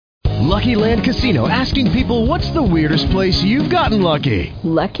Lucky Land Casino, asking people, what's the weirdest place you've gotten lucky?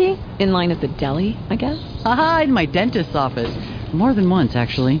 Lucky? In line at the deli, I guess? Aha, in my dentist's office. More than once,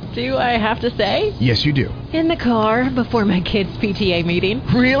 actually. Do I have to say? Yes, you do. In the car before my kids' PTA meeting.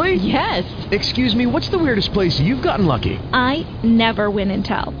 Really? Yes. Excuse me, what's the weirdest place you've gotten lucky? I never win and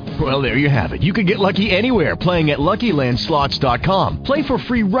tell. Well, there you have it. You can get lucky anywhere, playing at LuckyLandSlots.com. Play for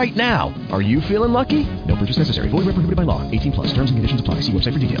free right now. Are you feeling lucky? No purchase necessary. Void where prohibited by law. 18 plus. Terms and conditions apply. See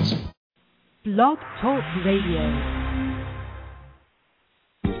website for details. Blog Talk Radio.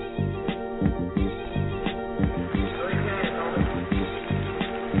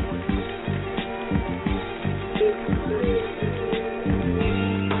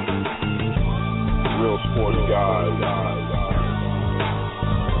 Real sports guys.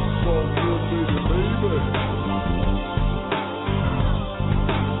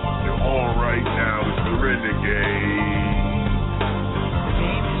 They're on right now. It's the Renegade.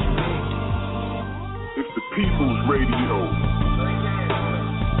 It's the People's Radio.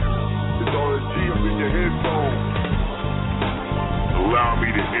 It's RSG up in your headphones. Allow me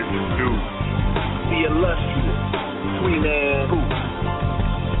to introduce the illustrious Three-Man Booth.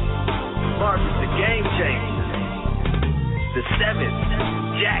 Marcus, the Game Changer. The Seventh,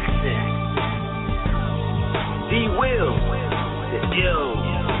 Jackson. D. Will, the ill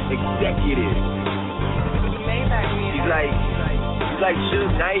executive. He's like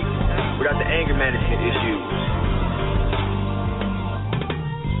Suge Knight without the anger management issues.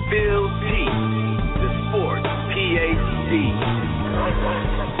 Phil T, the sports PhD.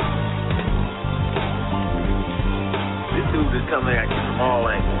 This dude is coming at you from all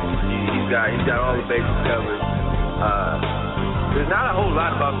angles. He's got all the bases covered. There's not a whole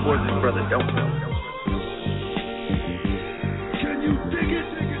lot about sports this brother don't know. Can you dig it,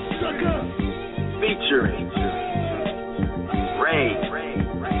 sucker? Featuring Ray,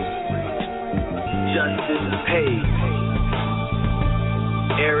 Justin Page,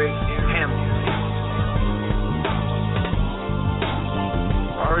 Eric Hamilton.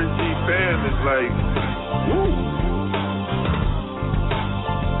 RSG fan is like, woo.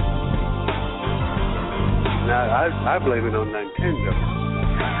 I blame it on Nintendo.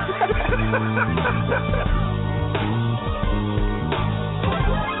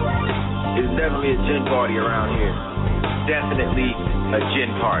 It's definitely a gin party around here. Definitely a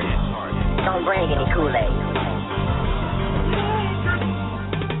gin party. Don't bring any Kool-Aid.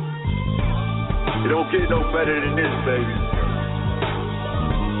 It don't get no better than this, baby.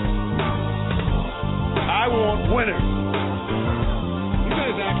 I want winners. You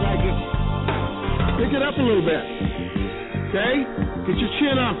guys act like it's... Pick it up a little bit. Okay? Get your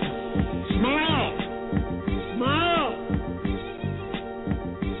chin up. Smile. Smile.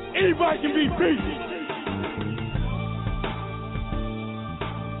 Anybody can be beat.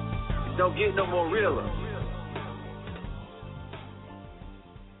 Don't get no more realer.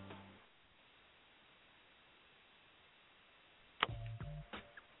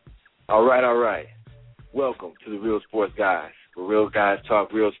 All right. Welcome to the Real Sports Guys, where real guys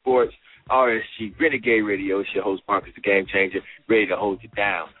talk real sports. RSG Renegade Radio. It's your host, Marcus, the Game Changer, ready to hold you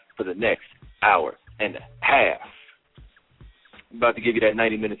down for the next hour and a half. I'm about to give you that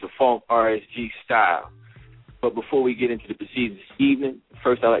 90 minutes of funk, RSG style. But before we get into the proceedings this evening,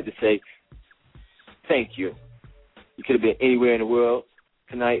 first I'd like to say thank you. You could have been anywhere in the world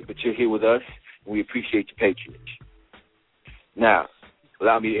tonight, but you're here with us, and we appreciate your patronage. Now,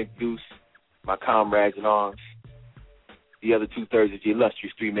 allow me to introduce my comrades in arms, the other two-thirds of the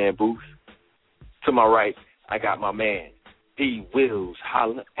illustrious three-man booth. To my right, I got my man, D. Wills,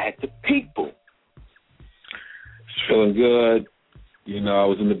 hollering at the people. It's feeling good. You know, I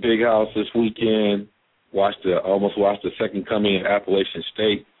was in the big house this weekend, almost watched the second coming of Appalachian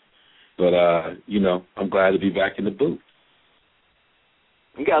State. But, I'm glad to be back in the booth.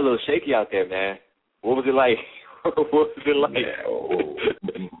 You got a little shaky out there, man. What was it like? Yeah,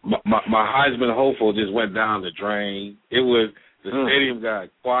 my Heisman hopeful just went down the drain. The stadium got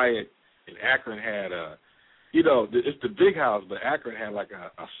quiet, and Akron had it's the big house, but Akron had like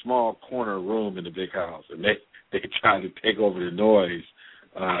a small corner room in the big house, and they tried to take over the noise.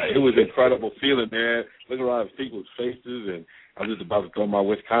 It was an incredible feeling, man. Looking around at people's faces, and I'm just about to throw my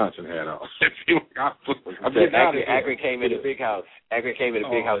Wisconsin hat on. Akron came in the big house. Akron came in the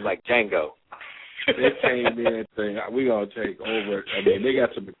big house like Django. They came in saying, we're going to take over. I mean, they had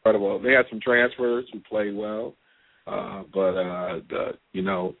some transfers who played well.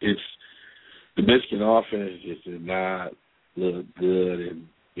 It's the Michigan offense just did not look good. And,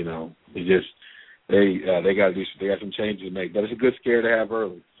 they got some changes to make. But it's a good scare to have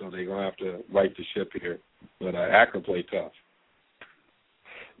early. So they're going to have to right the ship here. But Akron played tough.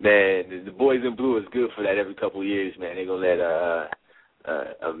 Man, the boys in blue is good for that every couple of years, man. They're going to let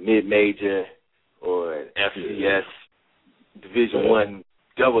a mid-major or an FCS Division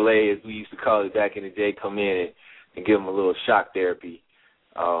I AA, as we used to call it back in the day, come in and give them a little shock therapy.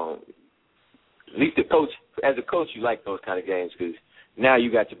 At least as a coach, you like those kind of games because now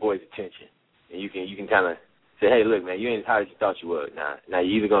you got your boys' attention. And you can kind of say, hey, look, man, you ain't as hot as you thought you were. Now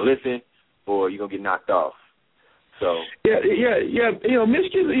you're either going to listen or you're going to get knocked off. So Yeah. You know,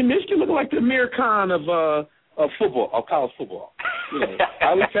 Michigan look like the Amir Khan of football, of college football. You know,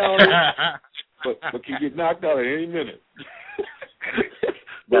 highly talented, but can get knocked out at any minute.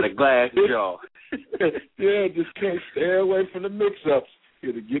 Got a glass jaw. Yeah, just can't stay away from the mix-ups.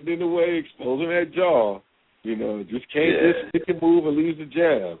 You know, getting in the way, exposing that jaw. You know, just can't just stick and move and leave the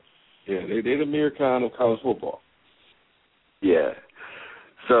jab. Yeah, they're the Amir Khan of college football. Yeah.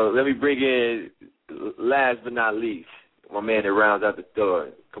 So let me bring in, last but not least, my man that rounds out the door,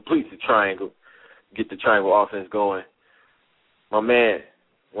 completes the triangle, get the triangle offense going. My man,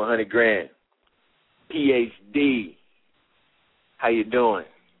 100 grand, PhD. How you doing?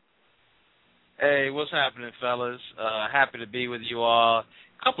 Hey, what's happening, fellas? Happy to be with you all.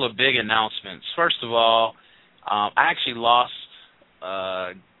 A couple of big announcements. First of all, I actually lost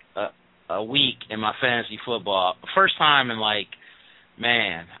a week in my fantasy football. First time in I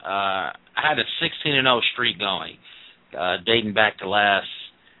had a 16-0 streak going, dating back to last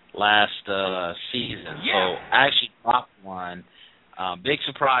season. Yeah. So I actually dropped one. Big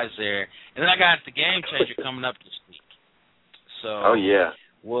surprise there. And then I got the Game Changer coming up this week. So,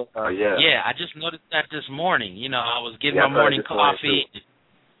 Well, yeah, I just noticed that this morning. You know, I was getting my morning coffee.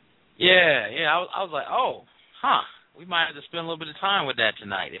 Yeah, I was like, we might have to spend a little bit of time with that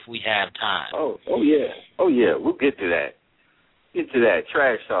tonight if we have time. Oh yeah, we'll get to that.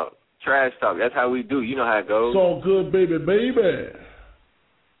 Trash talk. That's how we do. You know how it goes. It's all good, baby.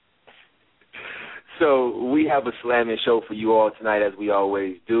 So we have a slamming show for you all tonight, as we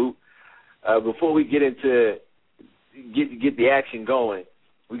always do. Before we get into get the action going,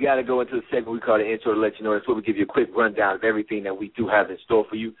 we got to go into the segment we call the intro to let you know. That's where we give you a quick rundown of everything that we do have in store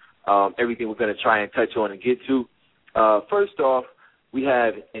for you, everything we're going to try and touch on and get to. First off, we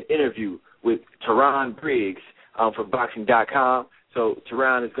have an interview with Teron Briggs from Boxing.com. So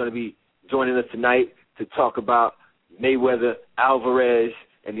Teron is going to be joining us tonight to talk about Mayweather-Alvarez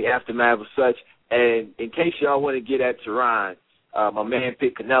and the aftermath of such. And in case y'all want to get at Teron, my man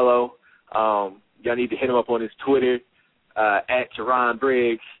picked Canelo. Y'all need to hit him up on his Twitter, at Teron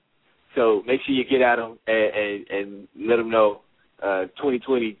Briggs. So make sure you get at him and let him know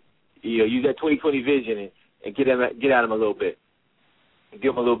 2020, use that 2020 vision and get at him a little bit. And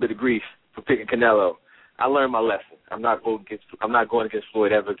give him a little bit of grief for picking Canelo. I learned my lesson. I'm not going against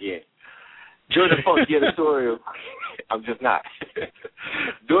Floyd ever again. During the funky editorial, I'm just not.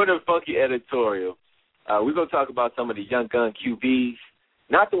 During the funky editorial, we're going to talk about some of the young gun QBs,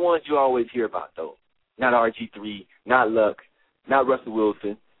 not the ones you always hear about, though. Not RG3, not Luck, not Russell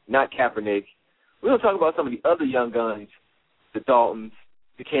Wilson, not Kaepernick. We're going to talk about some of the other young guns, the Daltons,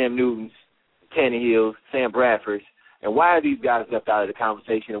 the Cam Newtons, the Tannehills, Sam Bradfords, and why are these guys left out of the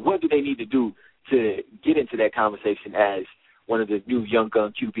conversation, and what do they need to do to get into that conversation as one of the new young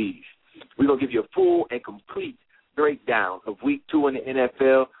gun QBs. We're going to give you a full and complete breakdown of Week 2 in the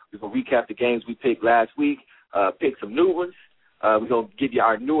NFL. We're going to recap the games we picked last week, pick some new ones. We're going to give you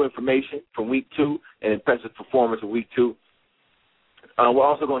our new information from Week 2 and impressive performance of Week 2. We're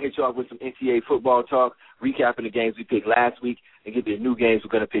also going to hit you off with some NCAA football talk, recapping the games we picked last week, and give you the new games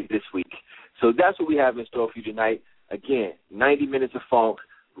we're going to pick this week. So that's what we have in store for you tonight. Again, 90 minutes of funk,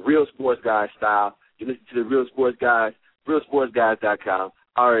 Real Sports Guys style. You listen to the Real Sports Guys, realsportsguys.com,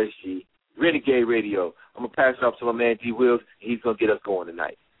 RSG, Renegade Radio. I'm going to pass it off to my man D. Wills, and he's going to get us going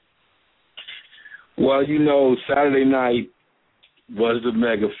tonight. Well, Saturday night was the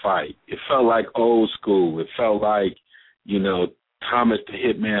mega fight. It felt like old school. It felt like, Thomas the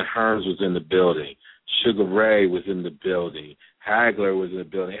Hitman Hearns was in the building. Sugar Ray was in the building. Hagler was in the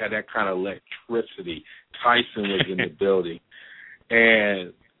building. It had that kind of electricity. Tyson was in the building.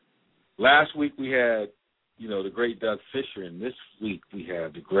 And last week we had, the great Doug Fisher, and this week we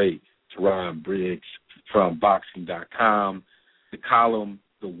have the great Teron Briggs from Boxing.com, the column,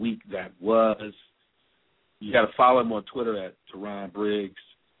 The Week That Was. You got to follow him on Twitter at Teron Briggs,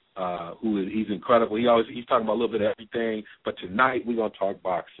 he's incredible. He's talking about a little bit of everything, but tonight we're going to talk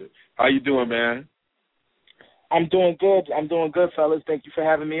boxing. How you doing, man? I'm doing good, fellas. Thank you for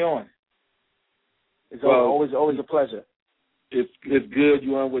having me on. It's always a pleasure. It's good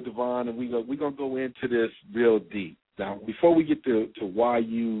you're on with Devon, and we're going to go into this real deep. Now, before we get to why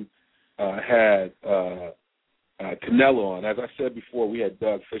you had Canelo on. As I said before, we had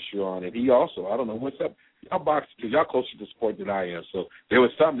Doug Fisher on, and he also, I don't know what's up. Y'all box because y'all closer to the sport than I am, so there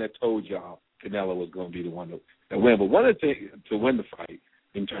was something that told y'all Canelo was going to be the one to win. But one of the things to win the fight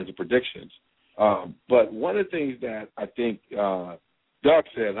in terms of predictions. But one of the things that I think Doug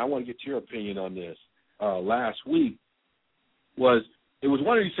said, and I want to get your opinion on this, last week was it was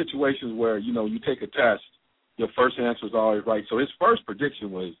one of these situations where, you know, you take a test, your first answer is always right. So his first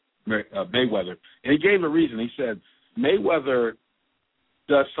prediction was Mayweather, and he gave a reason. He said Mayweather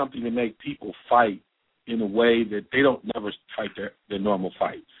does something to make people fight in a way that they don't never fight their normal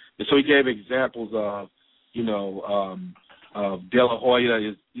fight. And so he gave examples of, you know, De La Hoya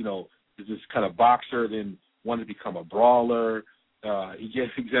is this kind of boxer, then wanted to become a brawler. He gave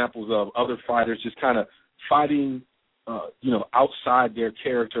examples of other fighters just kind of fighting, outside their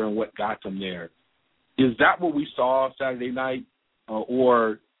character and what got them there. Is that what we saw Saturday night,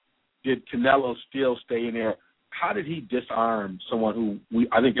 or did Canelo still stay in there? How did he disarm someone who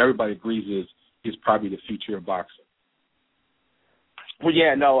I think everybody agrees is probably the future of boxing? Well,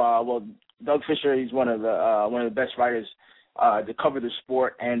 yeah, no. Well, Doug Fisher, he's one of the best writers to cover the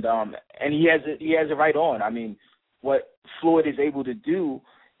sport, and he has it right on. I mean, what Floyd is able to do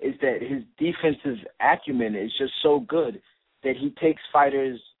is that his defensive acumen is just so good that he takes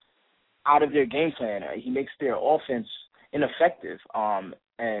fighters out of their game plan. He makes their offense ineffective.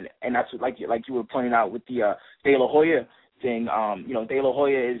 And that's like you were pointing out with the De La Hoya thing. De La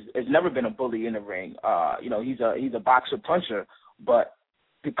Hoya has never been a bully in the ring. He's a boxer puncher, but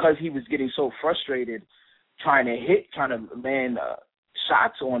because he was getting so frustrated trying to land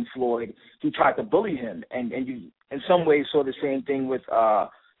shots on Floyd, he tried to bully him. And you, in some ways, saw the same thing with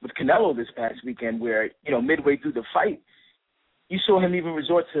Canelo this past weekend, where midway through the fight, you saw him even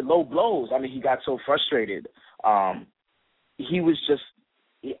resort to low blows. I mean, he got so frustrated. He was just.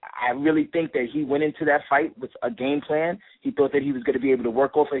 I really think that he went into that fight with a game plan. He thought that he was going to be able to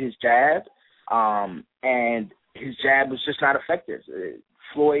work off of his jab, and his jab was just not effective.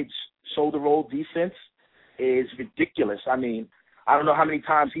 Floyd's shoulder roll defense is ridiculous. I mean, I don't know how many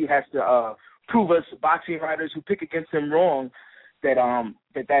times he has to prove us boxing writers who pick against him wrong that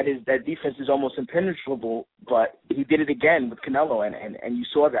that defense is almost impenetrable. But he did it again with Canelo, and you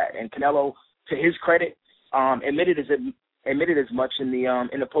saw that. And Canelo, to his credit, admitted as much in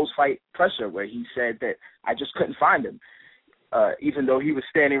the post-fight presser, where he said that I just couldn't find him, even though he was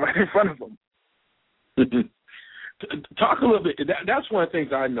standing right in front of him. Talk a little bit. That's one of the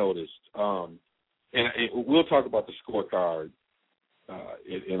things I noticed, and we'll talk about the scorecard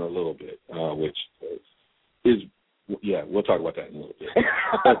in a little bit, which is, we'll talk about that in a little bit.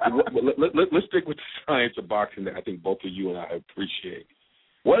 Let's stick with the science of boxing that I think both of you and I appreciate.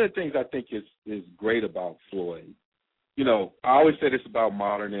 One of the things I think is great about Floyd, I always say this about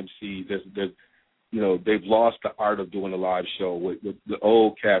modern MCs. They've lost the art of doing a live show. What the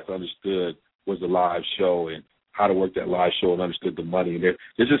old cats understood was the live show and how to work that live show and understood the money. And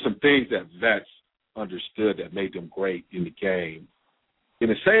there's just some things that vets understood that made them great in the game. In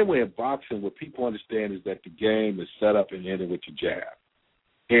the same way in boxing, what people understand is that the game is set up and ended with your jab.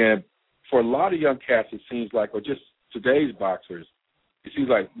 And for a lot of young cats, it seems like, or just today's boxers, it seems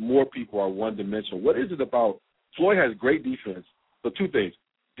like more people are one-dimensional. What is it about? Floyd has great defense. So two things.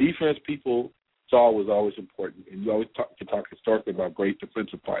 Defense, people saw was always important, and you always can talk historically about great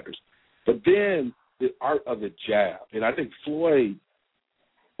defensive fighters. But then the art of the jab. And I think Floyd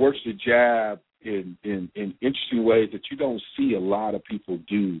works the jab in interesting ways that you don't see a lot of people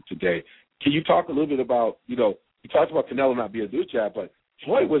do today. Can you talk a little bit about, you talked about Canelo not being able to do jab, but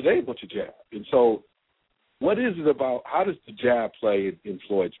Floyd was able to jab. And so what is it about, how does the jab play in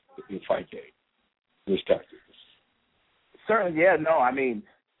Floyd's fight game, this tactic? Certainly, yeah, no, I mean,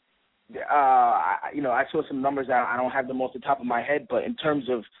 I saw some numbers that I don't have them off the top of my head, but in terms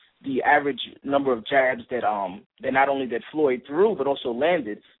of the average number of jabs that not only that Floyd threw but also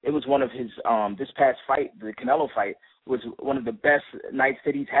landed, it was one of his this past fight, the Canelo fight, was one of the best nights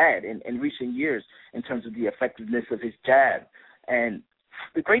that he's had in recent years in terms of the effectiveness of his jab. And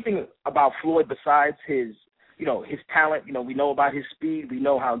the great thing about Floyd, besides his talent, we know about his speed, we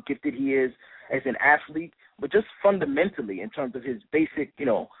know how gifted he is as an athlete, but just fundamentally in terms of his basic,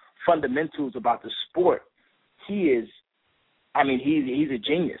 fundamentals about the sport, he's a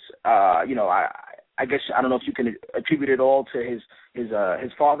genius. I guess I don't know if you can attribute it all to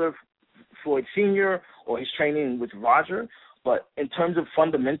his father, Floyd Sr., or his training with Roger. But in terms of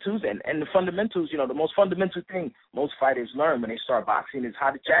fundamentals, and the fundamentals, the most fundamental thing most fighters learn when they start boxing is how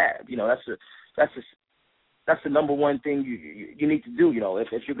to jab. That's the number one thing you need to do.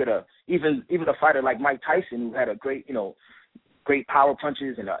 If you're gonna even a fighter like Mike Tyson, who had a great power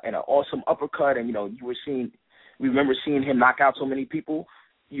punches and an awesome uppercut, and you were seeing We remember seeing him knock out so many people.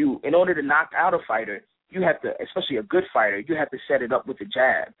 In order to knock out a fighter, you have to, especially a good fighter, you have to set it up with the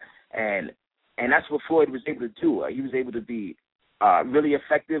jab. And that's what Floyd was able to do. He was able to be really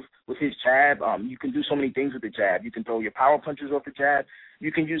effective with his jab. You can do so many things with the jab. You can throw your power punches off the jab.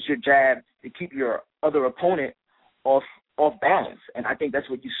 You can use your jab to keep your other opponent off balance. And I think that's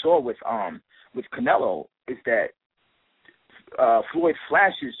what you saw with Canelo, is that Floyd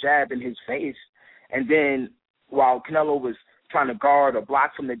flashed his jab in his face, and then while Canelo was trying to guard or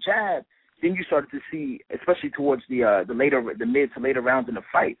block from the jab, then you started to see, especially towards the mid to later rounds in the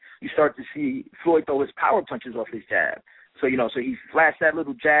fight, you start to see Floyd throw his power punches off his jab. So he flashed that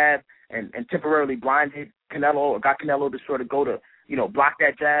little jab and temporarily blinded Canelo, or got Canelo to sort of go to block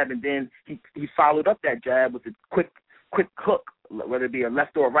that jab, and then he followed up that jab with a quick hook, whether it be a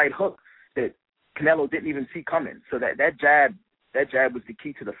left or a right hook that Canelo didn't even see coming. So that jab was the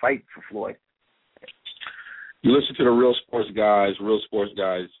key to the fight for Floyd. You listen to the Real Sports Guys,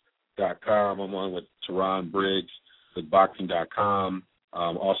 realsportsguys.com. I'm on with Teron Briggs with boxing.com.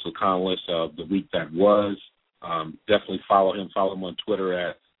 Also columnist of The Week That Was. Definitely follow him. Follow him on Twitter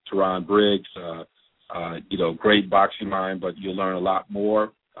at Teron Briggs. Great boxing mind, but you'll learn a lot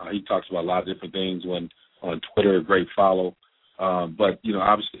more. He talks about a lot of different things on Twitter. Great follow. But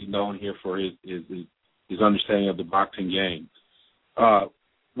obviously known here for his understanding of the boxing game.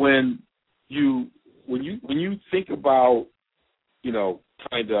 When you think about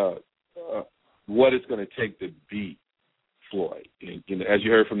kind of what it's going to take to beat Floyd, and, as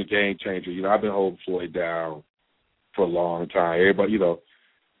you heard from the Game Changer, I've been holding Floyd down for a long time. Everybody, we got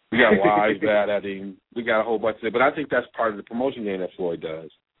wives bad at him. We got a whole bunch of it, but I think that's part of the promotion game that Floyd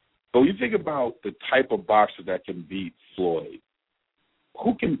does. But when you think about the type of boxer that can beat Floyd,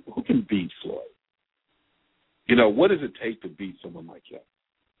 who can beat Floyd? What does it take to beat someone like that?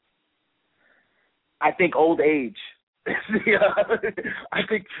 I think old age. I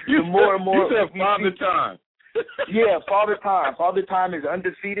think the more and more. You said Father Time. Yeah, Father Time. Father Time is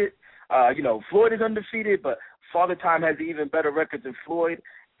undefeated. Floyd is undefeated, but Father Time has an even better record than Floyd.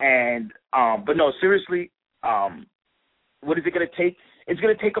 And but no, seriously, what is it going to take? It's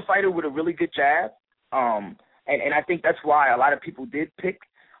going to take a fighter with a really good jab. And I think that's why a lot of people did pick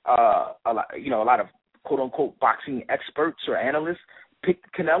a lot of quote unquote boxing experts or analysts picked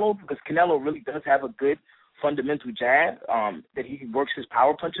Canelo, because Canelo really does have a good fundamental jab that he works his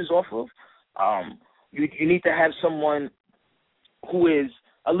power punches off of. You need to have someone who is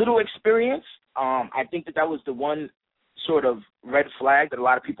a little experienced. I think that was the one sort of red flag that a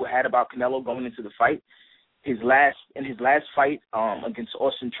lot of people had about Canelo going into the fight. In his last fight against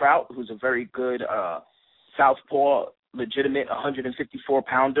Austin Trout, who's a very good southpaw, legitimate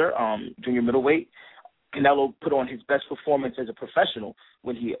 154-pounder, junior middleweight, Canelo put on his best performance as a professional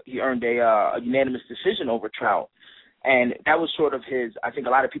when he earned a unanimous decision over Trout. And that was sort of I think a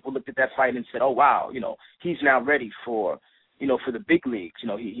lot of people looked at that fight and said, oh, wow, he's now ready for the big leagues.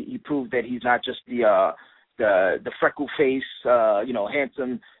 He proved that he's not just the freckle face,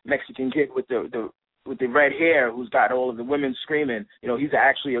 handsome Mexican kid with the red hair who's got all of the women screaming. He's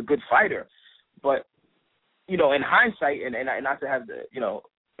actually a good fighter. But, in hindsight, and not to have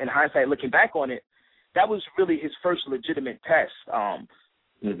in hindsight looking back on it, that was really his first legitimate test.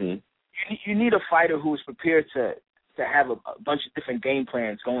 You need a fighter who is prepared to have a bunch of different game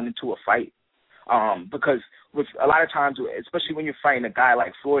plans going into a fight. Because with a lot of times, especially when you're fighting a guy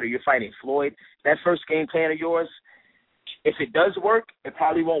like Floyd or you're fighting Floyd, that first game plan of yours, if it does work, it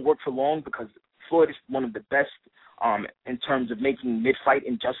probably won't work for long, because Floyd is one of the best in terms of making mid-fight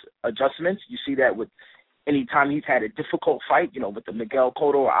adjustments. You see that with any time he's had a difficult fight, with the Miguel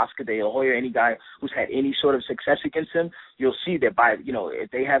Cotto or Oscar De La Hoya, any guy who's had any sort of success against him, you'll see that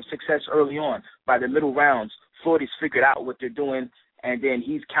if they have success early on, by the middle rounds, Floyd has figured out what they're doing, and then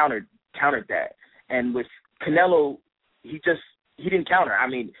he's countered that. And with Canelo, he didn't counter. I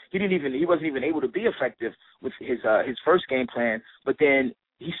mean, he wasn't even able to be effective with his first game plan, but then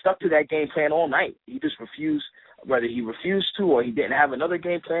he stuck to that game plan all night. He just refused, whether he refused to or he didn't have another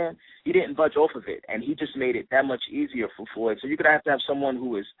game plan, he didn't budge off of it, and he just made it that much easier for Floyd. So you're going to have someone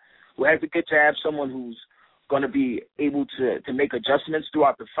who has a good jab, someone who's going to be able to make adjustments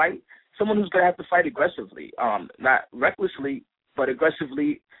throughout the fight, someone who's going to have to fight aggressively, not recklessly, but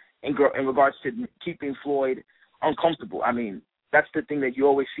aggressively in regards to keeping Floyd uncomfortable. I mean, that's the thing that you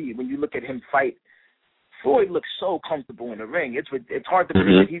always see when you look at him fight. Floyd looks so comfortable in the ring. It's hard to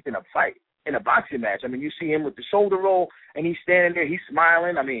believe that he's in a fight, in a boxing match. I mean, you see him with the shoulder roll, and he's standing there, he's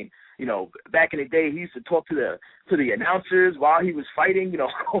smiling. I mean, back in the day, he used to talk to the announcers while he was fighting,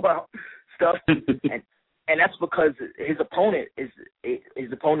 about stuff. and that's because his opponents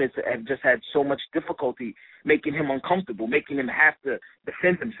have just had so much difficulty making him uncomfortable, making him have to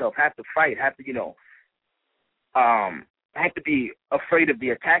defend himself, have to fight, have to have to be afraid of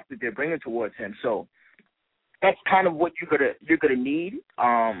the attack that they're bringing towards him. So that's kind of what you're gonna need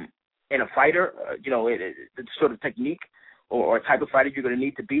in a fighter. The sort of technique or type of fighter you're gonna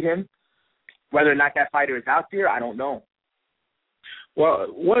need to beat him. Whether or not that fighter is out there, I don't know. Well,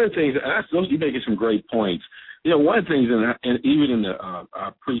 one of the things, and you're making some great points. One of the things, and even in the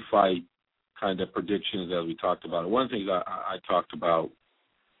our pre-fight kind of predictions as we talked about it, one of the things I talked about,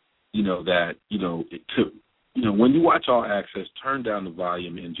 when you watch All Access, turn down the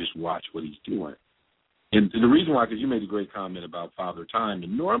volume and just watch what he's doing. And the reason why, because you made a great comment about Father Time,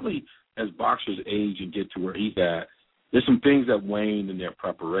 and normally as boxers age and get to where he's at, there's some things that wane in their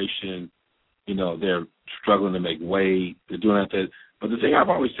preparation. They're struggling to make weight. They're doing that. But the thing I've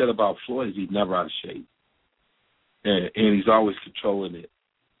always said about Floyd is he's never out of shape, and he's always controlling it.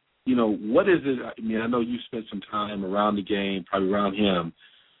 What is it? I mean, I know you spent some time around the game, probably around him.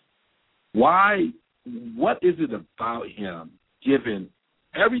 Why? What is it about him, given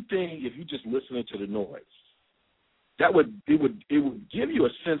everything, if you just listening to the noise, it would give you a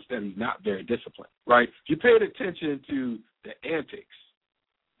sense that he's not very disciplined, right? If you paid attention to the antics,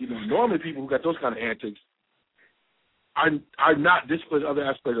 normally people who got those kind of antics are not disciplined in other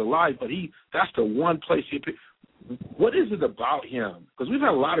aspects of life, but that's the one place he picked. What is it about him? Because we've had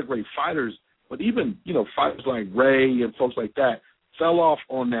a lot of great fighters, but even, fighters like Ray and folks like that fell off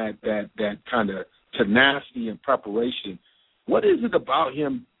on that kind of tenacity and preparation. What is it about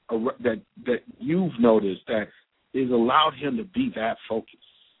him that you've noticed that has allowed him to be that focused?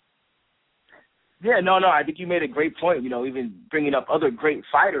 Yeah, no, I think you made a great point, even bringing up other great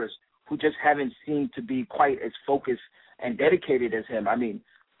fighters who just haven't seemed to be quite as focused and dedicated as him. I mean,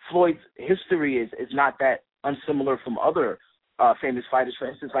 Floyd's history is not that unsimilar from other famous fighters, for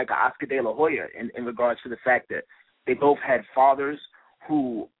instance, like Oscar De La Hoya, in regards to the fact that they both had fathers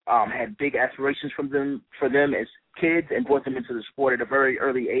who had big aspirations for them as kids and brought them into the sport at a very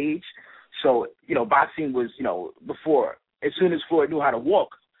early age. So, boxing was, before, as soon as Floyd knew how to walk,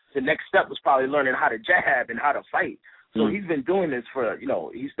 the next step was probably learning how to jab and how to fight. So he's been doing this for,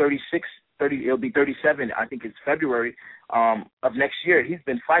 he's 36, he'll be 37, I think it's February of next year. He's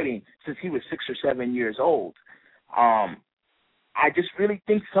been fighting since he was 6 or 7 years old. I just really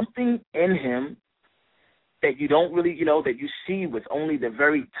think something in him that you don't really, that you see with only the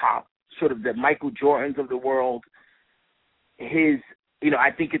very top, sort of the Michael Jordans of the world.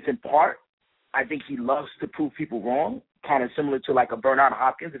 I think it's in part, I think he loves to prove people wrong, kind of similar to like a Bernard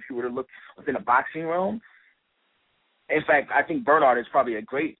Hopkins, if you were to look within a boxing realm. In fact, I think Bernard is probably a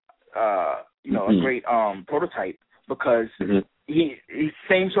great, a great prototype because he's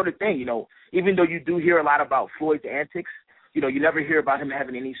same sort of thing. Even though you do hear a lot about Floyd's antics, you never hear about him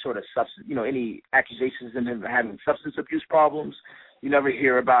having any sort of any accusations of him having substance abuse problems. You never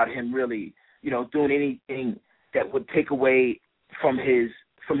hear about him really, doing anything that would take away from his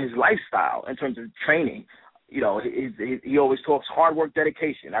lifestyle in terms of training. He always talks hard work,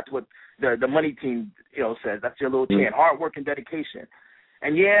 dedication. That's what the money team, says. That's your little chant, hard work and dedication.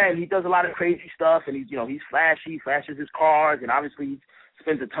 And he does a lot of crazy stuff, and he's flashy, flashes his cars, and obviously he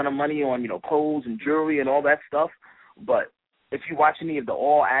spends a ton of money on, clothes and jewelry and all that stuff. But if you watch any of the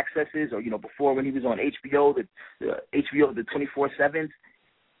All Accesses or, before when he was on HBO, the 24/7s,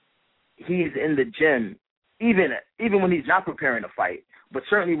 he's in the gym, even when he's not preparing to fight, but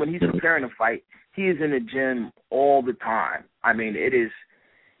certainly when he's preparing to fight, he is in the gym all the time. I mean, it is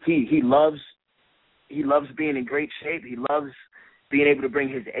he loves being in great shape. He loves being able to bring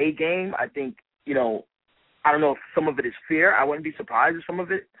his A game. I think, I don't know if some of it is fear. I wouldn't be surprised if some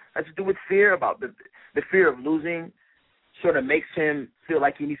of it has to do with fear, about the fear of losing sort of makes him feel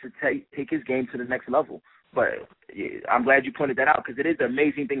like he needs to take his game to the next level. But I'm glad you pointed that out because it is an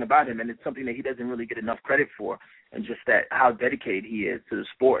amazing thing about him, and it's something that he doesn't really get enough credit for, and just that how dedicated he is to the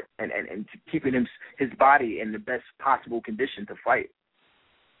sport and to keeping his body in the best possible condition to fight.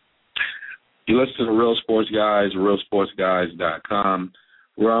 You listen to The Real Sports Guys, realsportsguys.com.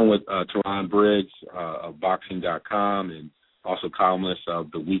 We're on with Teron Briggs of boxing.com and also columnist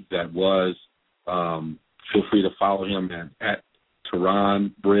of The Week That Was. Feel free to follow him at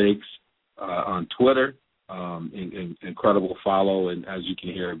Teron Briggs on Twitter. Incredible follow, and as you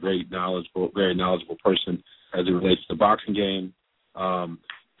can hear, a very knowledgeable person as it relates to the boxing game.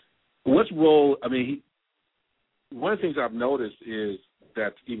 What's role? I mean, one of the things I've noticed is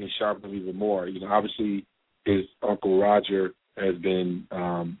that's even sharpened him even more. Obviously, his Uncle Roger has been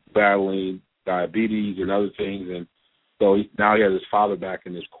battling diabetes and other things, and so now he has his father back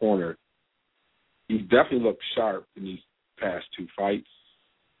in his corner. He definitely looked sharp in these past two fights.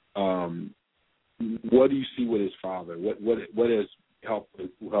 What do you see with his father? What has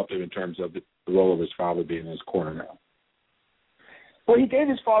helped him in terms of the role of his father being in his corner now? Well, he gave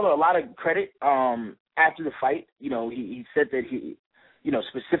his father a lot of credit after the fight. He said that he,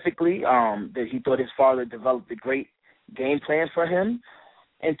 specifically that he thought his father developed a great game plan for him.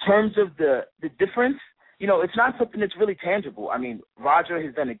 In terms of the difference, it's not something that's really tangible. I mean, Roger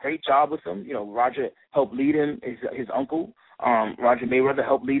has done a great job with him. Roger helped lead him, his uncle, Roger Mayweather,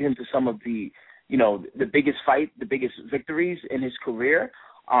 helped lead him to some of the biggest victories in his career.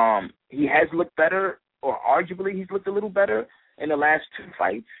 He has looked better, or arguably he's looked a little better in the last two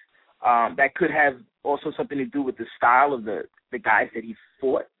fights. That could have also something to do with the style of the guys that he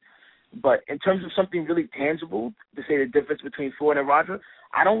fought. But in terms of something really tangible, to say the difference between Floyd and Roger,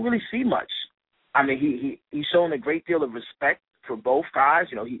 I don't really see much. I mean, he's shown a great deal of respect for both guys.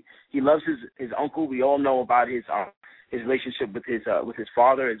 He loves his uncle. We all know about his relationship with his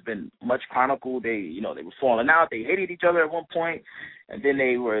father. It's been much chronicled. They were falling out. They hated each other at one point, and then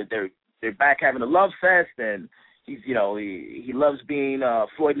they're back having a love fest. And he loves being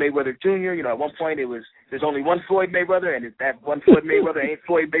Floyd Mayweather Jr. At one point there's only one Floyd Mayweather, and that one Floyd Mayweather ain't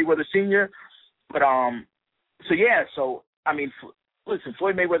Floyd Mayweather Sr. But so I mean, listen,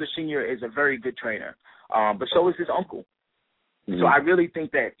 Floyd Mayweather Sr. is a very good trainer, but so is his uncle. Mm-hmm. So I really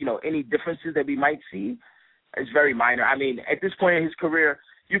think that any differences that we might see is very minor. I mean, at this point in his career,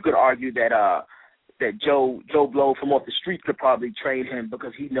 you could argue that Joe Blow from off the street could probably train him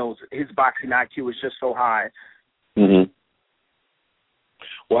because he knows his boxing IQ is just so high. Mm-hmm.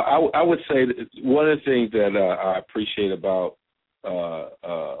 Well, I would say that one of the things that I appreciate about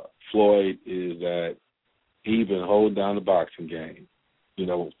Floyd is that he's been holding down the boxing game.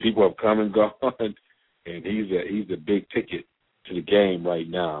 People have come and gone, and he's a big ticket to the game right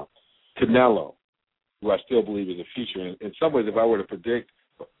now. Canelo, who I still believe is a future. In some ways, if I were to predict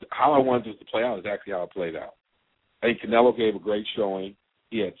how I wanted this to play out, is actually how it played out. I think Canelo gave a great showing.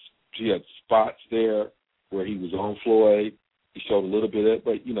 He had spots there where he was on Floyd. He showed a little bit of it,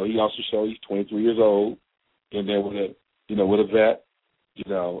 but he also showed he's 23 years old, and then with a vet,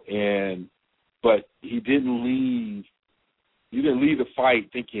 but he didn't leave. You didn't leave the fight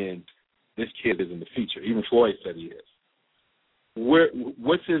thinking this kid is in the future. Even Floyd said he is.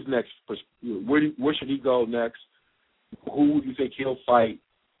 What's his next? Where should he go next? Who do you think he'll fight?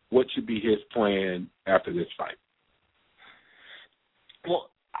 What should be his plan after this fight? Well,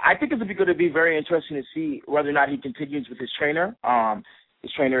 I think it's going to be very interesting to see whether or not he continues with his trainer.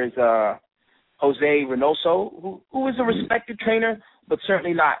 His trainer is Jose Reynoso, who is a respected trainer, but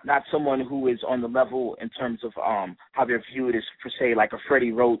certainly not someone who is on the level in terms of how they're viewed as, per se, like a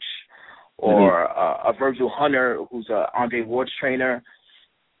Freddie Roach or a Virgil Hunter, who's Andre Ward's trainer,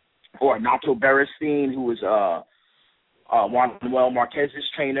 or Nacho Beristain, who is Juan Manuel Marquez's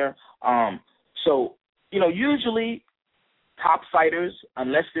trainer. So, usually top fighters,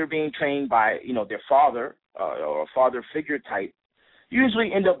 unless they're being trained by, their father or a father figure type,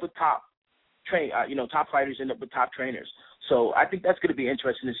 usually end up with top fighters end up with top trainers. So I think that's going to be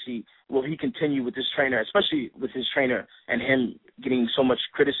interesting to see, will he continue with this trainer, especially with his trainer and him getting so much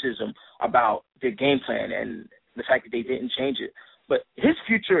criticism about their game plan and the fact that they didn't change it. But his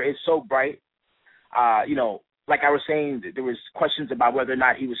future is so bright. Like I was saying, there was questions about whether or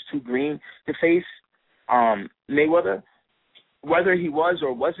not he was too green to face Mayweather. Whether he was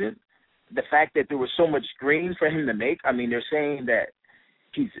or wasn't, the fact that there was so much green for him to make, I mean, they're saying that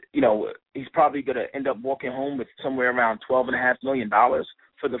he's probably going to end up walking home with somewhere around $12.5 million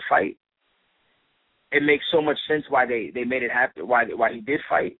for the fight. It makes so much sense why they made it happen, why he did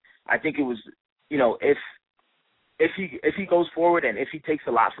fight. I think it was, if he goes forward and if he takes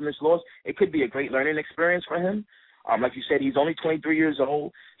a lot from this loss, it could be a great learning experience for him. Like you said, he's only 23 years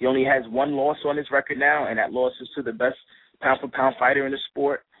old. He only has one loss on his record now, and that loss is to the best pound-for-pound fighter in the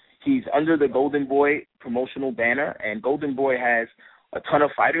sport. He's under the Golden Boy promotional banner, and Golden Boy has a ton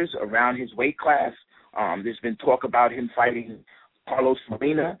of fighters around his weight class. There's been talk about him fighting Carlos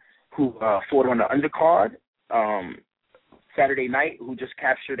Molina, who fought on the undercard Saturday night, who just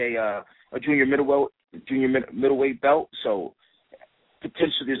captured a junior middleweight belt. So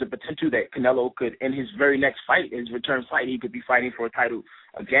there's a potential that Canelo could, in his very next fight, his return fight, he could be fighting for a title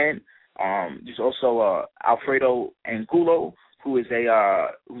again. There's also Alfredo Angulo, who is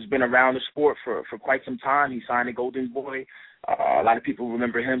who's been around the sport for quite some time. He signed a Golden Boy. A lot of people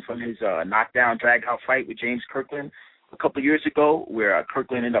remember him from his knockdown, drag-out fight with James Kirkland a couple of years ago, where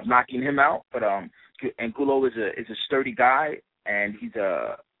Kirkland ended up knocking him out. But Angulo is a sturdy guy, and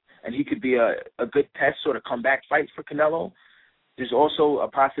he could be a good test, sort of comeback fight for Canelo. There's also a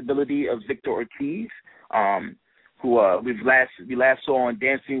possibility of Victor Ortiz, who we last saw on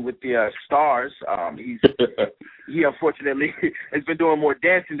Dancing with the Stars. He unfortunately has been doing more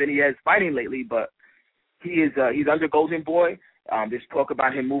dancing than he has fighting lately, but he's under Golden Boy. There's talk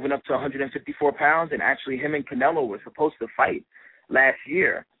about him moving up to 154 pounds, and actually him and Canelo were supposed to fight last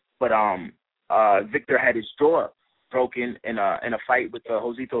year, but Victor had his jaw broken in a fight with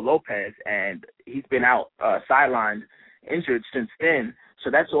Josito Lopez, and he's been out sidelined, injured since then.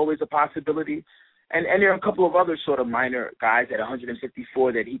 So that's always a possibility. And there are a couple of other sort of minor guys at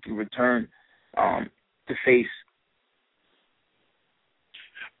 154 that he can return to face.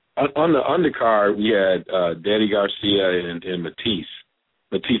 On the undercard, we had Danny Garcia and Matisse,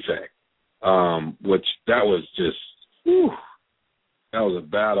 which that was just, that was a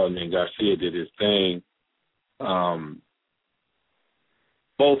battle, and then Garcia did his thing.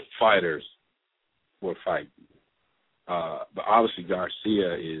 Both fighters were fighting. But obviously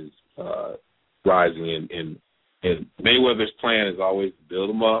Garcia is rising, and Mayweather's plan is always to build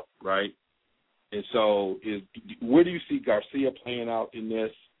him up, right? And so where do you see Garcia playing out in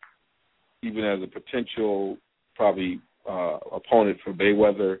this, even as a potential probably opponent for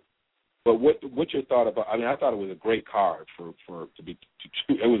Mayweather? But what's your thought about? I mean, I thought it was a great card it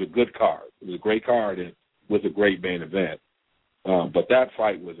was a good card. It was a great card and was a great main event. But that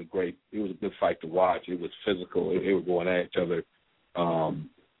fight was a good fight to watch. It was physical. They were going at each other.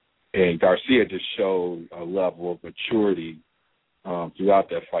 And Garcia just showed a level of maturity throughout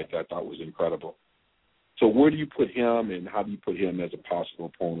that fight that I thought was incredible. So where do you put him, and how do you put him as a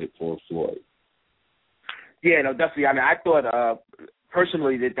possible opponent for Floyd? Yeah, no, definitely. I mean, I thought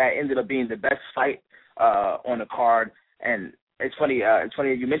personally that ended up being the best fight on the card. And it's funny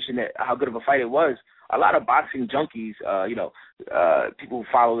that you mentioned how good of a fight it was. A lot of boxing junkies, people who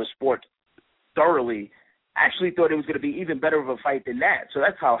follow the sport thoroughly, actually thought it was going to be even better of a fight than that. So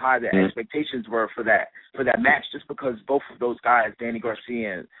that's how high the expectations were for that match, just because both of those guys, Danny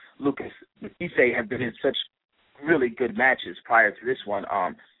Garcia and Lucas Matisse, have been in such really good matches prior to this one.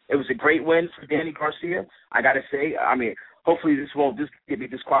 It was a great win for Danny Garcia, I got to say. I mean, hopefully this won't just get me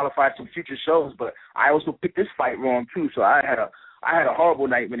disqualified from future shows, but I also picked this fight wrong too. So I had a horrible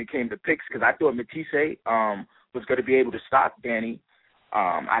night when it came to picks, because I thought Matisse was going to be able to stop Danny.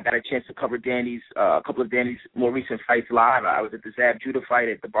 I got a chance to cover a couple of Danny's more recent fights live. I was at the Zab Judah fight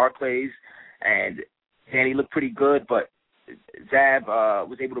at the Barclays, and Danny looked pretty good, but Zab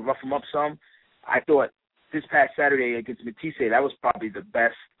was able to rough him up some. I thought this past Saturday against Matisse, that was probably the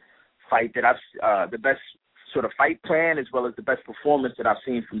best fight that the best sort of fight plan, as well as the best performance that I've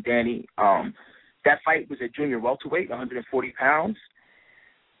seen from Danny. That fight was at junior welterweight, 140 pounds.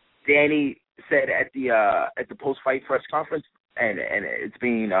 Danny said at the post-fight press conference, and it's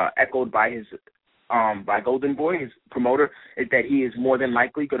being echoed by his by Golden Boy, his promoter, is that he is more than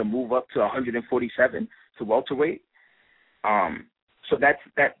likely going to move up to 147 to welterweight. So that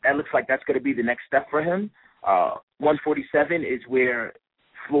looks like that's going to be the next step for him. 147 is where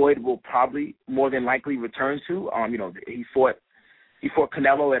Floyd will probably more than likely return to. He fought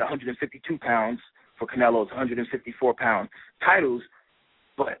Canelo at 152 pounds for Canelo's 154-pound titles,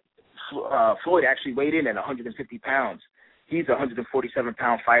 but Floyd actually weighed in at 150 pounds. He's a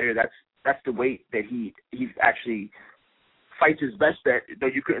 147-pound fighter. That's the weight that he actually fights his best at, though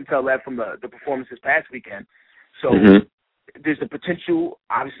you couldn't tell that from the performance this past weekend. So there's the potential,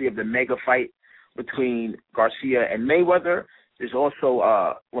 obviously, of the mega fight between Garcia and Mayweather. There's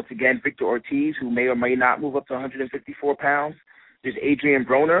also, once again, Victor Ortiz, who may or may not move up to 154 pounds. There's Adrian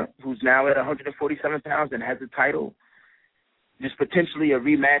Broner, who's now at 147 pounds and has the title. There's potentially a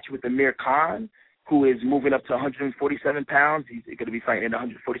rematch with Amir Khan, who is moving up to 147 pounds. He's going to be fighting at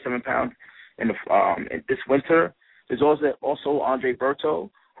 147 pounds in this winter. There's also Andre Berto,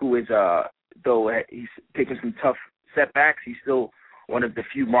 who is, though he's taking some tough setbacks, he's still one of the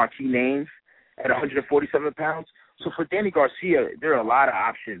few marquee names at 147 pounds. So for Danny Garcia, there are a lot of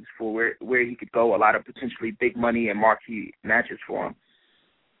options for where he could go, a lot of potentially big money and marquee matches for him.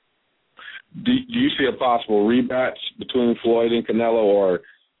 Do you see a possible rematch between Floyd and Canelo, or,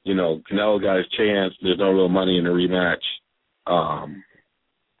 Canelo got his chance, there's no real money in the rematch? I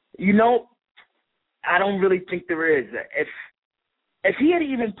don't really think there is. If he had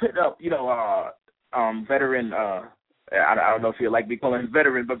even put up, veteran, I don't know if you like me calling him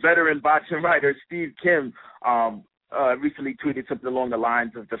veteran, but veteran boxing writer Steve Kim recently tweeted something along the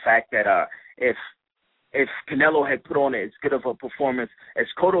lines of the fact that if Canelo had put on as good of a performance as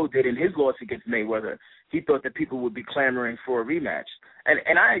Cotto did in his loss against Mayweather, he thought that people would be clamoring for a rematch.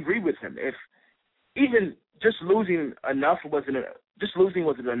 And I agree with him. If even just losing wasn't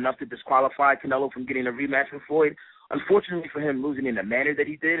enough to disqualify Canelo from getting a rematch with Floyd, unfortunately for him, losing in the manner that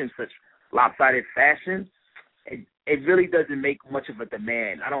he did in such lopsided fashion, it really doesn't make much of a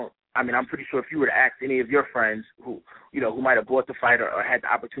demand. I'm pretty sure if you were to ask any of your friends who might have bought the fight or had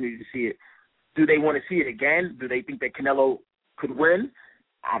the opportunity to see it, do they want to see it again? Do they think that Canelo could win?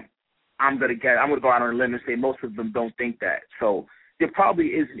 I'm gonna go out on a limb and say most of them don't think that. So there probably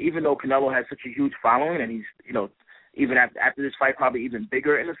isn't, even though Canelo has such a huge following and he's even after this fight probably even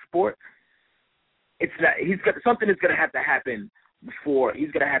bigger in the sport. It's not. Something is gonna have to happen before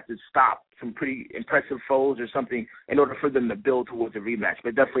he's gonna have to stop some pretty impressive foes or something in order for them to build towards a rematch.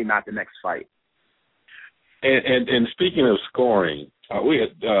 But definitely not the next fight. And speaking of scoring, we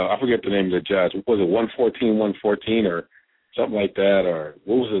had I forget the name of the judge. Was it 114 or something like that, or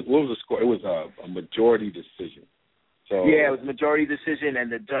what was the score? It was a majority decision. So yeah, it was a majority decision,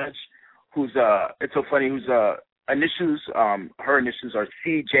 and the judge, it's so funny, her initials are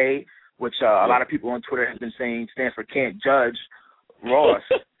CJ, which a lot of people on Twitter have been saying stands for Can't Judge Ross.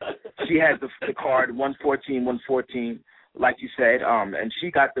 She had the card 114, like you said, and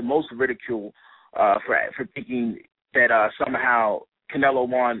she got the most ridicule for thinking that somehow Canelo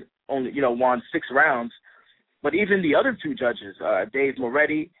won 6 rounds. But even the other 2 judges, Dave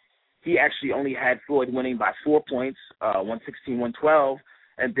Moretti, he actually only had Floyd winning by 4 points, 116-112,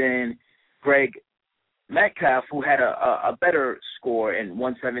 and then Greg Metcalf, who had a better score in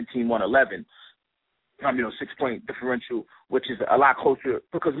 117-111, 6-point differential, which is a lot closer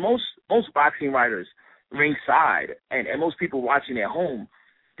because most boxing writers ringside and most people watching at home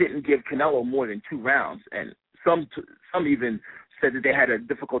didn't give Canelo more than 2 rounds, and some even said that they had a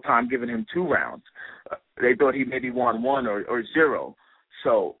difficult time giving him 2 rounds. They thought he maybe won 1 or 0.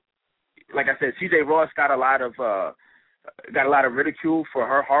 So, like I said, C.J. Ross got a lot of ridicule for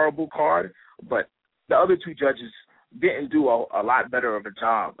her horrible card, but the other 2 judges didn't do a lot better of a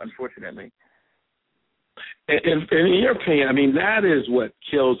job, unfortunately. And in your opinion, I mean, that is what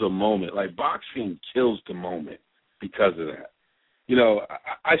kills a moment. Like, boxing kills the moment because of that.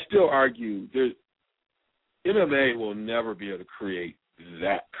 I still argue MMA will never be able to create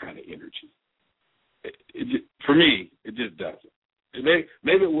that kind of energy. For me, it just doesn't.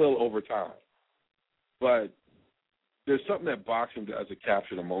 Maybe it will over time, but there's something that boxing does to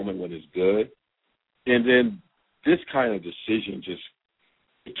capture the moment when it's good, and then this kind of decision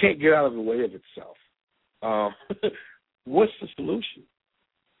it can't get out of the way of itself. What's the solution?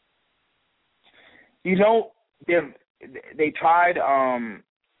 They tried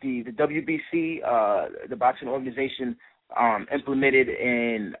the WBC, the boxing organization, implemented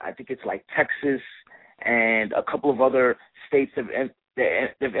in, I think it's like Texas and a couple of other states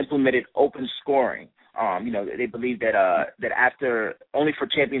they've implemented open scoring. They believe that after, only for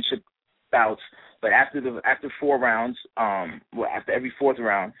championship bouts, but after 4 rounds, after every 4th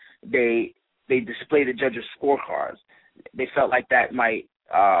round, they display the judges' scorecards. They felt like that might,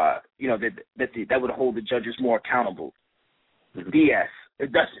 that would hold the judges more accountable. BS.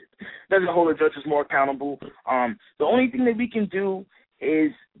 It doesn't hold the judges more accountable. The only thing that we can do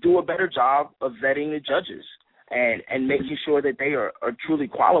is do a better job of vetting the judges and making sure that they are truly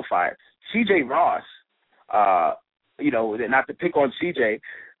qualified. C.J. Ross, not to pick on C.J.,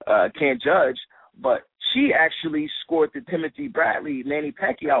 Can't Judge, but she actually scored the Timothy Manny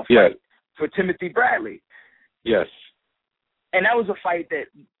Pacquiao fight for Timothy Bradley. Yes. And that was a fight that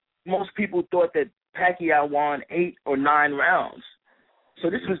most people thought that Pacquiao won 8 or 9 rounds. So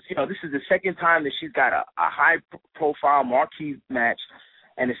this is the second time that she's got a high-profile marquee match,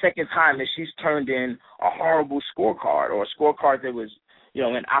 and the second time that she's turned in a horrible scorecard or a scorecard that was,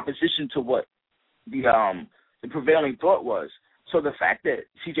 in opposition to what the prevailing thought was. So the fact that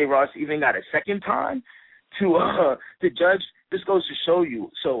C.J. Ross even got a second time to judge, this goes to show you.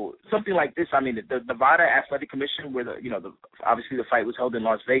 So something like this, I mean, the Nevada Athletic Commission, where obviously the fight was held in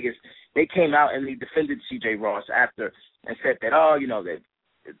Las Vegas, they came out and they defended C.J. Ross after and said that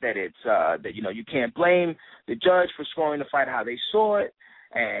that you can't blame the judge for scoring the fight how they saw it,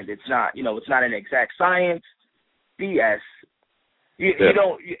 and it's not an exact science. BS. You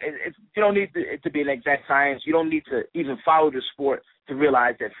don't need it to be an exact science. You don't need to even follow the sport to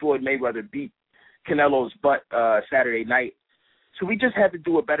realize that Floyd Mayweather beat Canelo's butt Saturday night. So we just have to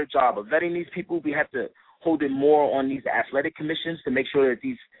do a better job of vetting these people. We have to hold it more on these athletic commissions to make sure that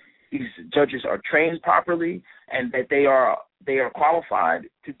these judges are trained properly and that they are qualified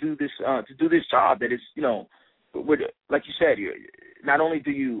to do this job. That is, like you said, not only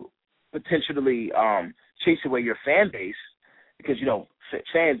do you potentially chase away your fan base, because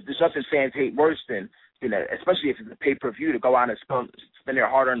fans, there's nothing fans hate worse than especially if it's a pay-per-view, to go out and spend their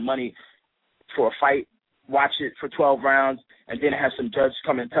hard-earned money for a fight, watch it for 12 rounds, and then have some judge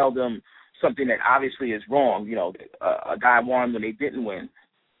come and tell them something that obviously is wrong. You know, a guy won when they didn't win.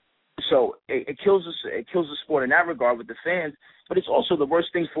 So it kills us. It kills the sport in that regard with the fans. But it's also the worst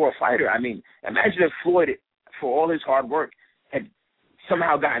thing for a fighter. I mean, imagine if Floyd, for all his hard work, had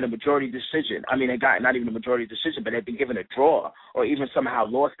somehow gotten a majority decision. I mean, had gotten not even a majority decision, but had been given a draw, or even somehow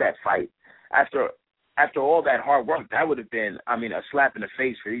lost that fight after all that hard work. That would have been, I mean, a slap in the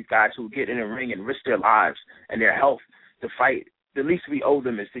face for these guys who get in the ring and risk their lives and their health to fight. The least we owe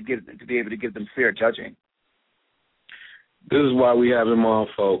them is to be able to give them fair judging. This is why we have him on,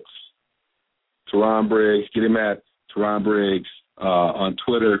 folks. Teron Briggs, get him at Teron Briggs on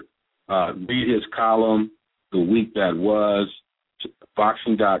Twitter. Read his column, The Week That Was,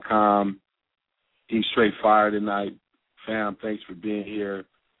 boxing.com. He's straight fire tonight. Fam, thanks for being here.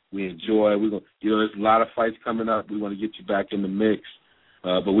 We enjoy. There's a lot of fights coming up. We want to get you back in the mix,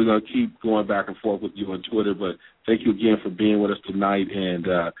 but we're going to keep going back and forth with you on Twitter. But thank you again for being with us tonight, and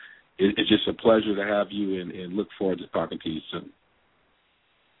it's just a pleasure to have you, and look forward to talking to you soon.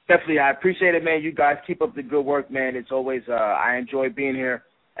 Definitely, I appreciate it, man. You guys keep up the good work, man. It's always I enjoy being here,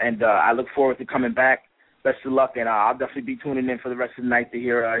 and I look forward to coming back. Best of luck, and I'll definitely be tuning in for the rest of the night to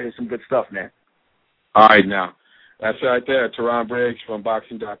hear some good stuff, man. All right, now. That's right there, Teron Briggs from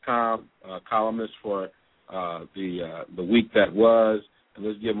boxing.com, columnist for the Week That Was. And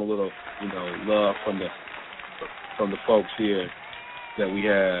let's give him a little, love from the folks here that we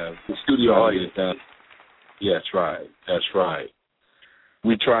have. The studio audience. Yeah, that's right.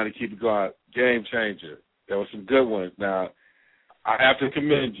 We trying to keep it going. Game changer. There were some good ones. Now, I have to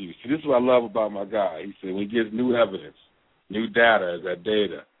commend you. See, this is what I love about my guy. He said when he gets new evidence, new data is that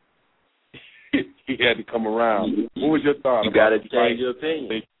data. He had to come around. What was your thought? You got to change your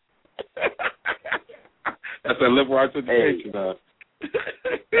opinion. That's a liberal arts education.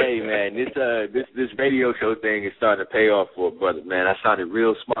 Hey, man, this radio show thing is starting to pay off for a brother, man. I sounded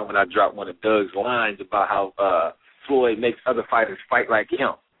real smart when I dropped one of Doug's lines about how Floyd makes other fighters fight like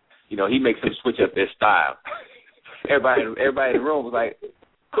him. He makes them switch up their style. Everybody in the room was like,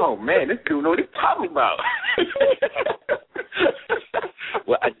 oh, man, this dude know what he's talking about.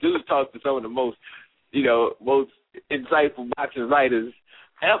 Well, I do talk to some of the most insightful boxing writers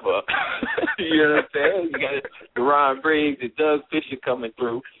ever. You know what I'm saying? You got Teron Briggs and Doug Fisher coming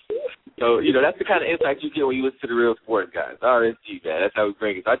through. So, that's the kind of insight you get when you listen to the Real Sports Guys. RSG, man. That's how we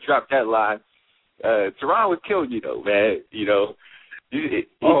bring it. So I dropped that line. Teron was killing you, though, man. He hit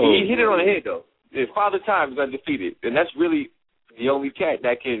it on the head, though. His Father Time is undefeated, and that's really the only cat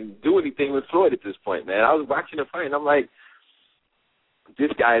that can do anything with Floyd at this point, man. I was watching the fight, and I'm like,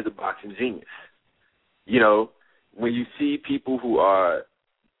 this guy is a boxing genius. When you see people who are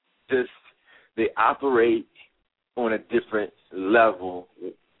they operate on a different level,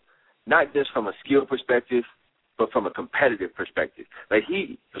 not just from a skill perspective, but from a competitive perspective. Like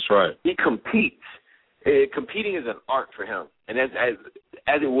that's right. He competes. Competing is an art for him, and as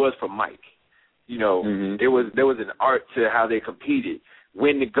it was for Mike. There was an art to how they competed.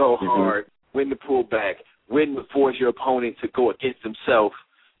 When to go hard, when to pull back, when to force your opponent to go against himself.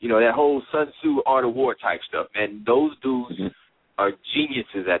 That whole Sun Tzu art of war type stuff. And those dudes are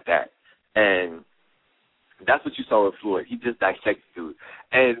geniuses at that. And that's what you saw with Floyd. He just dissected dudes.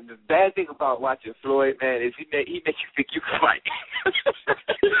 And the bad thing about watching Floyd, man, is he makes you think you can fight.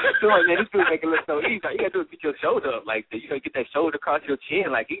 So, man, this dude make it look so easy. All you got to do is get your shoulder up like that. Get that shoulder across your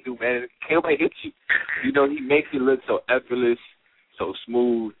chin like he do, man. Can't nobody hit you. He makes it look so effortless, so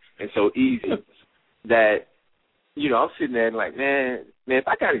smooth, and so easy that, I'm sitting there and like, man, if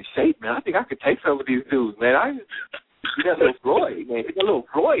I got in shape, man, I think I could take some of these dudes, man. You got a little Floyd, man. Get a little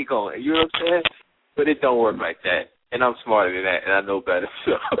Floyd going. You know what I'm saying? But it don't work like that. And I'm smarter than that, and I know better.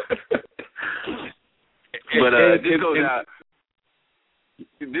 So, but this goes out.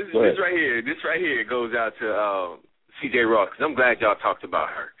 This right here goes out to C.J. Ross, because I'm glad y'all talked about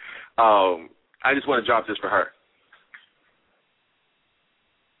her. I just want to drop this for her.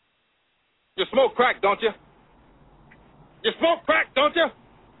 You smoke crack, don't you? You smoke crack, don't you?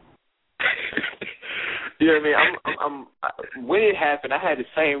 You know what I mean? When it happened, I had the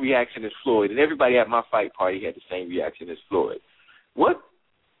same reaction as Floyd, and everybody at my fight party had the same reaction as Floyd. What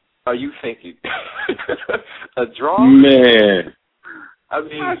are you thinking? A draw? Man. I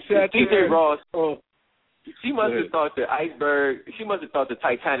mean, C.J. Ross, she must have thought the iceberg, she must have thought the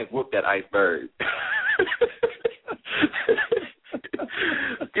Titanic whooped that iceberg.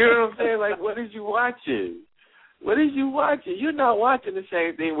 You know what I'm saying? Like, what is you watching? What is you watching? You're not watching the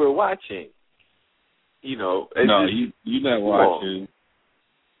same thing we're watching. No, you're not watching.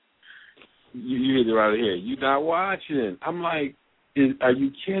 You hit it right here. You're not watching. I'm like, are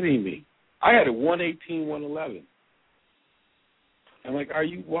you kidding me? I had a 118, 111. I'm like, are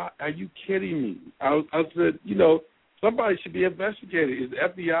you kidding me? I said, somebody should be investigated. Is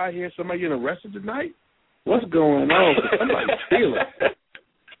the FBI here? Somebody getting arrested tonight? What's going on? Somebody's stealing.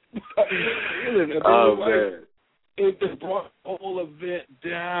 Man. It just brought the whole event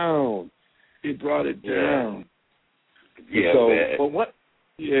down. It brought it down. Yeah, so, man. But what?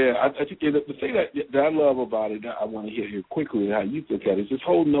 Yeah, I think the thing that I love about it, that I want to hear here quickly, and how you look at it, is this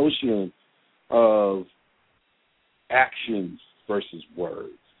whole notion of actions versus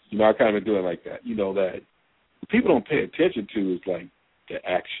words. I kind of do it like that. That people don't pay attention to is like the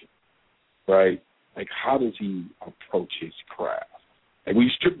action, right? Like, how does he approach his craft? And when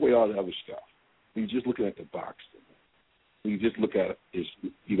you strip away all the other stuff, when you're just looking at the boxing, when you just look at his,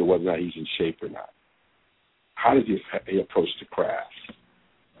 whether or not he's in shape or not, how does he approach the craft?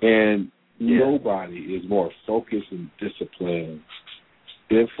 And nobody is more focused and disciplined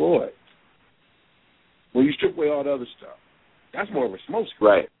than Floyd. When you strip away all the other stuff, that's more of a smoke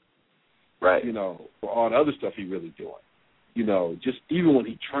screen. Right. For all the other stuff he really doing. Just even when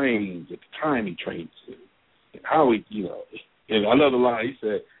he trains, at the time he trains, and how he, and I love the line he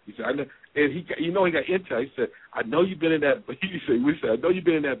said, I know, and he got intel. He said, I know you've been in that. I know you've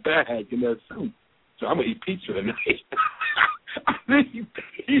been in that bag in that suit. So I'm gonna eat pizza tonight. I think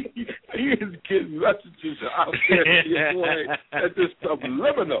he is getting messages out there that this stuff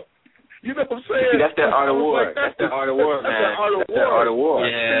liminal. You know what I'm saying? See, that's that art of war. That's the art of war, man. That's the art of war.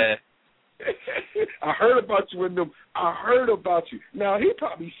 Yeah. I heard about you in them. I heard about you. Now, he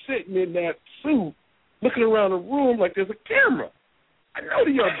probably sitting in that suit looking around the room like there's a camera. I know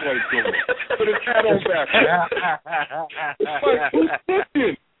the young boy's doing it. Put his hat on back. It's like,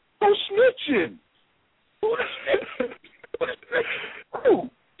 who's snitching? Who's snitching?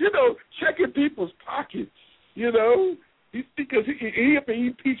 Checking people's pockets, because he up and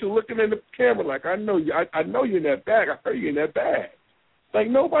eat pizza looking in the camera like, I know you. I know you're in that bag. I heard you in that bag. Like,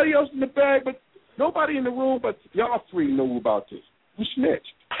 nobody else in the bag, but nobody in the room but y'all three know about this. Who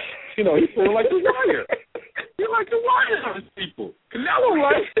snitched? He's feeling like the Wire. You're like the Wire on these people. Canelo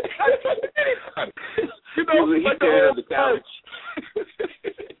like anybody. He's like the couch.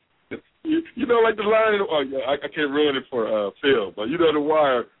 Like the line. I can't ruin it for Phil, but the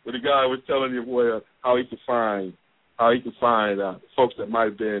Wire, where the guy was telling you how he could find folks that might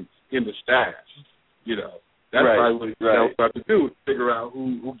have been in the stash. That's probably what he was about to do, figure out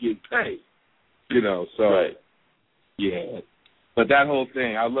who get paid. So yeah. But that whole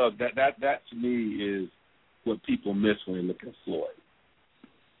thing, I love that. That to me is what people miss when they look at Floyd.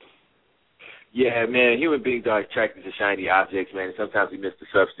 Yeah, man. Human beings are attracted to shiny objects, man. And sometimes we miss the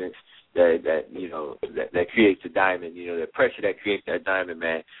substance that creates the diamond. The pressure that creates that diamond,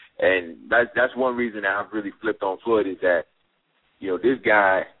 man. And that's one reason that I've really flipped on Floyd is that this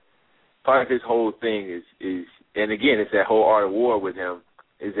guy. Part of his whole thing is, and again, it's that whole art of war with him,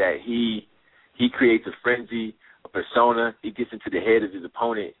 is that he creates a frenzy, a persona. He gets into the head of his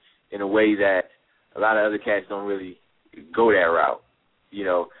opponent in a way that a lot of other cats don't really go that route.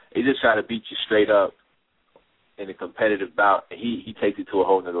 They just try to beat you straight up in a competitive bout, and he takes it to a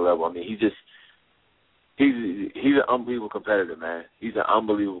whole nother level. I mean, he's an unbelievable competitor, man. He's an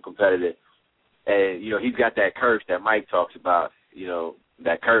unbelievable competitor, and he's got that curse that Mike talks about.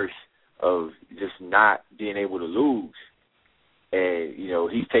 That curse of just not being able to lose. And,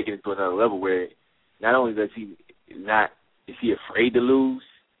 he's taking it to another level where not only is he afraid to lose,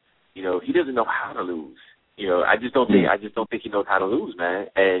 he doesn't know how to lose. I just don't think he knows how to lose, man.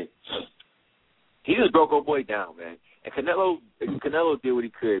 And he just broke old boy down, man. And Canelo did what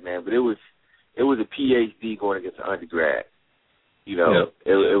he could, man, but it was a PhD going against an undergrad. It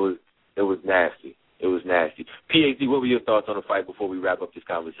was nasty. It was nasty. PhD, what were your thoughts on the fight before we wrap up this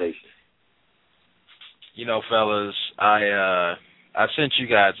conversation? Fellas, I sent you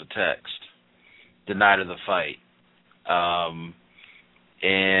guys a text the night of the fight,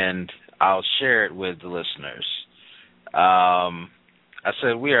 and I'll share it with the listeners. I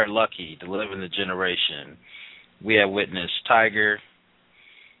said we are lucky to live in the generation we have witnessed Tiger,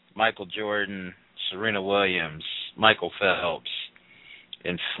 Michael Jordan, Serena Williams, Michael Phelps,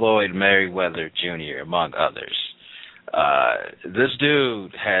 and Floyd Mayweather Jr., among others. This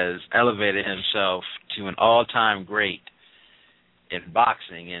dude has elevated himself to an all-time great in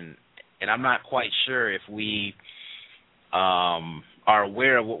boxing, and I'm not quite sure if we are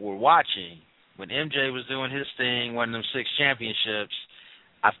aware of what we're watching. When MJ was doing his thing, one of them 6 championships,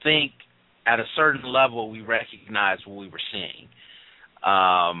 I think at a certain level we recognized what we were seeing.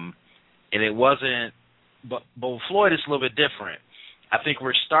 And it wasn't, but with Floyd it's a little bit different. I think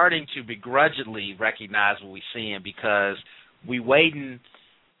we're starting to begrudgingly recognize what we're seeing because we waiting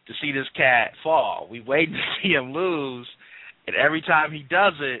to see this cat fall. We waiting to see him lose, And every time he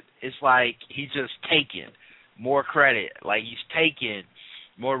does it, it's like he's just taking more credit, like he's taking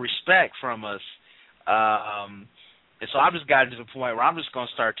more respect from us. And so I've just gotten to the point where I'm just going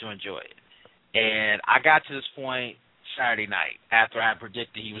to start to enjoy it. And I got to this point Saturday night after I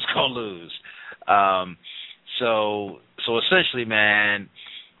predicted he was going to lose. So essentially, man,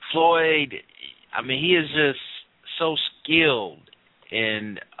 Floyd, I mean, he is just so skilled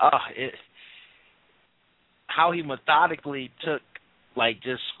in how he methodically took, like,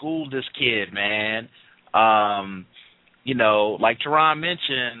 just schooled this kid, man. You know, like Teron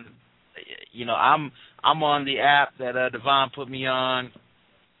mentioned, you know, I'm on the app that Devon put me on,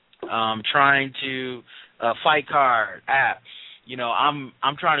 trying to Fight Card app. You know, I'm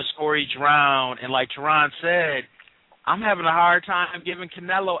trying to score each round, and like Teron said, I'm having a hard time giving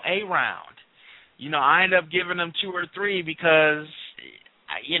Canelo a round. You know, I end up giving him 2 or 3 because,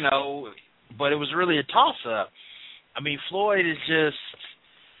 you know, but it was really a toss-up. I mean, Floyd is just,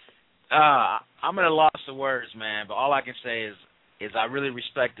 I'm at a loss of words, man, but all I can say is I really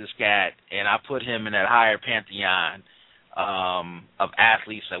respect this cat, and I put him in that higher pantheon of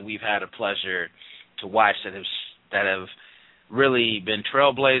athletes that we've had a pleasure to watch that have really been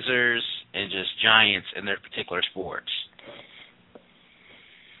trailblazers and just giants in their particular sports.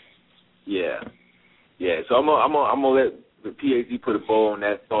 Yeah. So I'm gonna let the PhD put a bow on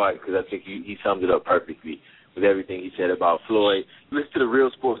that thought because I think he summed it up perfectly with everything he said about Floyd. Listen to the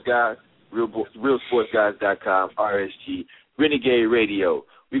Real Sports Guys, realsportsguys.com, RSG, Renegade Radio.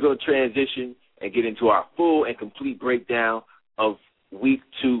 We're gonna transition and get into our full and complete breakdown of Week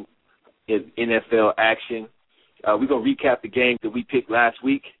 2 in NFL action. We're going to recap the games that we picked last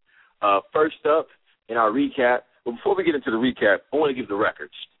week. First up in our recap, but before we get into the recap, I want to give the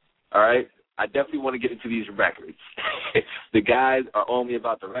records, all right? I definitely want to get into these records. The guys are on me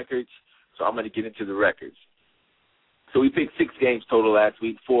about the records, so I'm going to get into the records. So we picked 6 games total last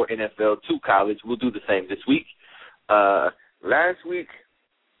week, 4 NFL, 2 college. We'll do the same this week. Last week,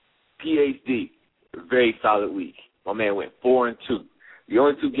 PhD, very solid week. My man went 4-2. The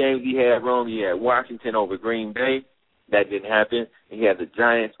only 2 games he had wrong, he had Washington over Green Bay. That didn't happen. And he had the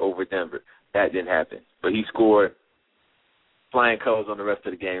Giants over Denver. That didn't happen. But he scored flying colors on the rest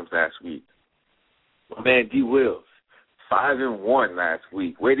of the games last week. My man, D. Wills, 5-1 last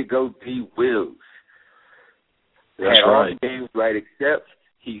week. Way to go, D. Wills. They had all the games right, except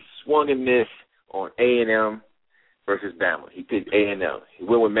he swung and missed on A&M versus Bama. He picked A&M. He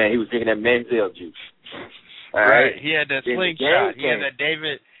went with he was drinking that Manziel juice. All right. He had that slingshot. He had that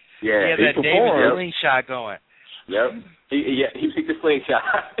David. Yeah, he had that David slingshot going. Yep. He picked the slingshot.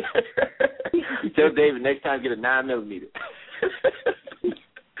 Tell David next time get a 9mm.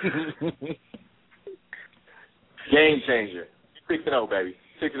 Game changer. 6-0, baby.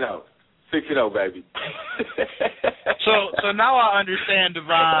 6-0. 6-0, baby. So now I understand,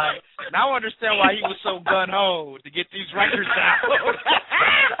 Devon. Now I understand why he was so gun-ho to get these records out.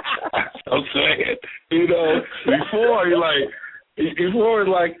 I'm saying, you know, before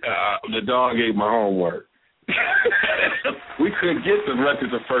the dog ate my homework. We couldn't get the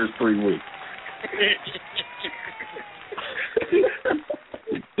records the first 3 weeks.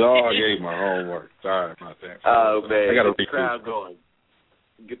 Dog ate my homework. Sorry about that. Oh, man. I gotta get the crowd going.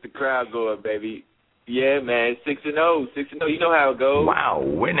 Get the crowd going, baby. Yeah, man. 6-0. 6-0. You know how it goes. Wow,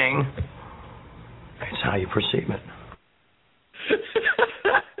 winning. That's how you perceive it.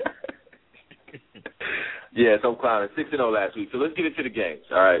 Yeah, so I'm clowning. 6-0 last week. So let's get into the games,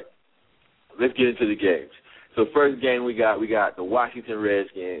 all right? Let's get into the games. So first game we got the Washington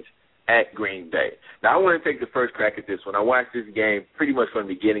Redskins at Green Bay. Now, I want to take the first crack at this one. I watched this game pretty much from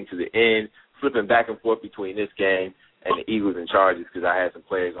the beginning to the end, flipping back and forth between this game and the Eagles and Chargers because I had some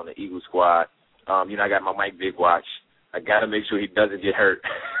players on the Eagles squad. I got my Mike Vick watch. I got to make sure he doesn't get hurt.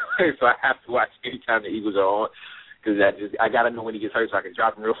 So I have to watch anytime the Eagles are on because I got to know when he gets hurt so I can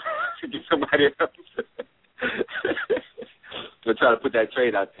drop him real fast and get somebody else. So try to put that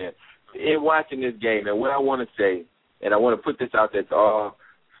trade out there. In watching this game, and what I want to say, and I want to put this out there to all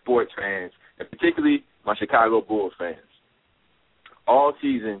sports fans, and particularly my Chicago Bulls fans, all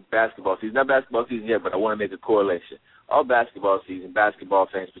season, basketball season, not basketball season yet, but I want to make a correlation. All basketball season, basketball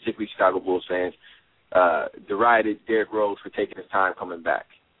fans, particularly Chicago Bulls fans, derided Derrick Rose for taking his time coming back.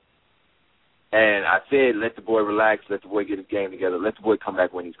 And I said, let the boy relax, let the boy get his game together, let the boy come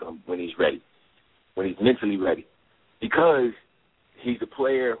back when he's ready, when he's mentally ready. Because he's a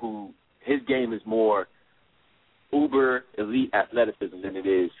player who his game is more uber elite athleticism than it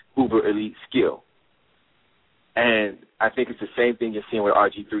is uber elite skill. And I think it's the same thing you're seeing with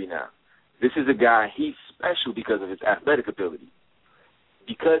RG3 now. This is a guy, he's special because of his athletic ability.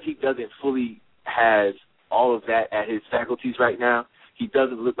 Because he doesn't fully have all of that at his faculties right now, he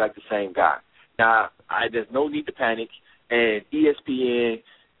doesn't look like the same guy. Now, there's no need to panic, and ESPN,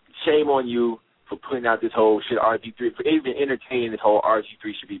 shame on you for putting out this whole shit RG3, for even entertaining this whole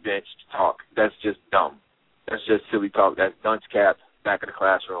RG3 should be benched talk. That's just dumb. That's just silly talk. That's dunce cap, back in the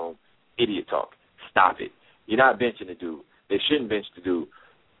classroom, idiot talk. Stop it. You're not benching the dude. They shouldn't bench the dude.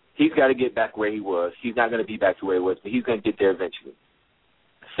 He's got to get back where he was. He's not going to be back to where he was, but he's going to get there eventually.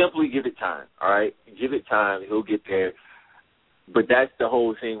 Simply give it time, all right? Give it time. He'll get there. But that's the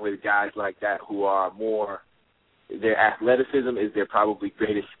whole thing with guys like that who are more, their athleticism is their probably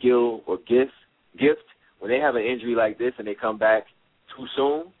greatest skill or gift. When they have an injury like this and they come back too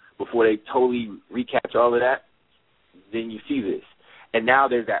soon before they totally recapture all of that, then you see this. And now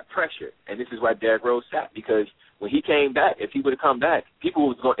there's that pressure. And this is why Derrick Rose sat, because when he came back, if he would have come back, people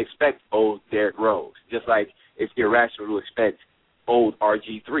was going to expect old Derrick Rose, just like it's irrational to expect old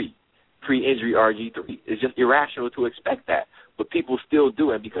RG3, pre-injury RG3. It's just irrational to expect that. But people still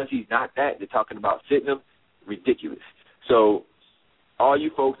do, and because he's not that, they're talking about sitting him, ridiculous. So all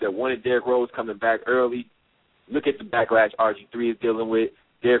you folks that wanted Derrick Rose coming back early, look at the backlash RG3 is dealing with.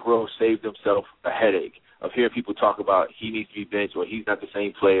 Derrick Rose saved himself a headache of hearing people talk about he needs to be benched or he's not the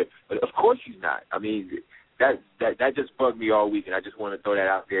same player. But of course he's not. I mean, that just bugged me all week, and I just want to throw that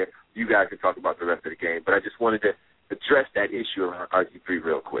out there. You guys can talk about the rest of the game, but I just wanted to address that issue around RG3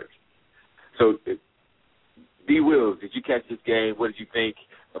 real quick. So, D. Wills, did you catch this game? What did you think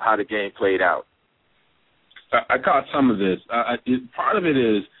of how the game played out? I caught some of this. Part of it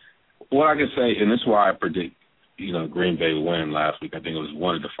is what I can say, and this is why I predict, Green Bay will win last week. I think it was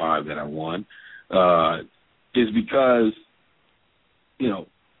 1 of the 5 that I won. Is because,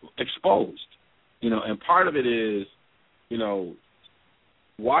 exposed. And part of it is,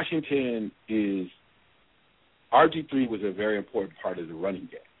 Washington is, RG3 was a very important part of the running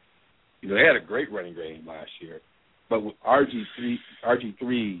game. They had a great running game last year, but with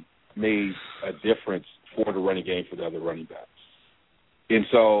RG3 made a difference for the running game for the other running backs. And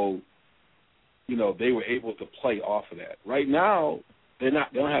so, they were able to play off of that. Right now, they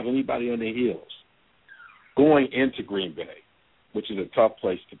don't have anybody on their heels going into Green Bay, which is a tough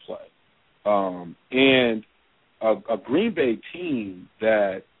place to play. And a Green Bay team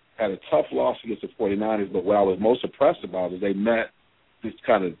that had a tough loss against the 49ers, but what I was most impressed about is they met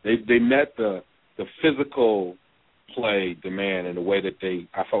the physical play demand in a way that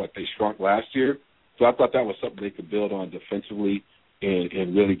I felt like they shrunk last year. So I thought that was something they could build on defensively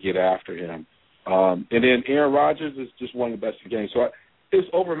and really get after him. And then Aaron Rodgers is just one of the best in the game. So it was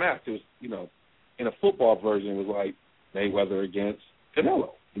overmatched. It was, in a football version, it was like Mayweather against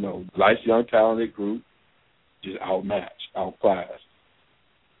Canelo. Nice young talented group, just outmatched, outclassed.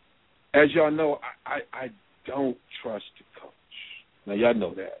 As y'all know, I don't trust the coach. Now, y'all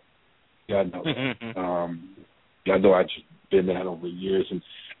know that. Y'all know I've just been that over years, and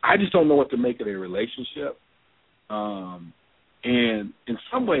I just don't know what to make of their relationship. And in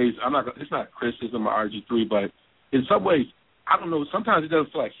some ways, it's not criticism of RG3, but in some ways, I don't know. Sometimes it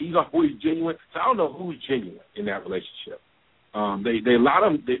doesn't feel like he's always genuine. So I don't know who's genuine in that relationship.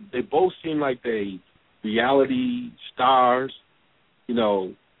 They both seem like they reality stars.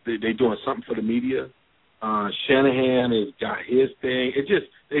 They doing something for the media. Shanahan has got his thing.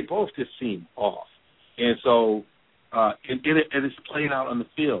 They both just seem off. And so, and it's playing out on the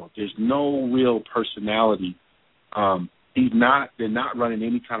field. There's no real personality. They're not running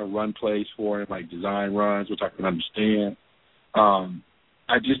any kind of run plays for him, like design runs, which I can understand.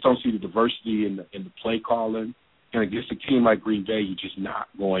 I just don't see the diversity in the play calling. And against a team like Green Bay, you're just not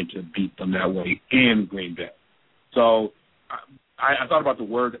going to beat them that way in Green Bay. So I thought about the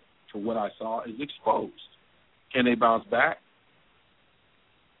word for what I saw is exposed. Can they bounce back?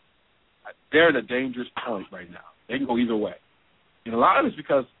 They're at a dangerous point right now. They can go either way. And a lot of it's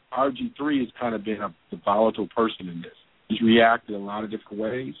because RG3 has kind of been the volatile person in this. He's reacted in a lot of different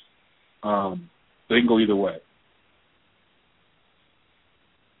ways. They can go either way.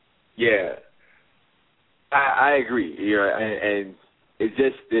 Yeah, I agree. And it's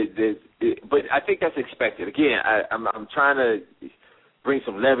just, but I think that's expected. Again, I'm trying to bring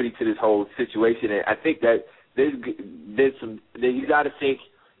some levity to this whole situation, and I think that you got to think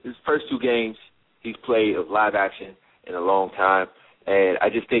his first 2 games he's played of live action in a long time, and I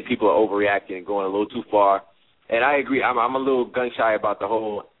just think people are overreacting and going a little too far. And I agree. I'm a little gun shy about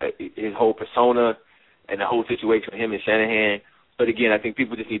his whole persona and the whole situation with him and Shanahan. But again, I think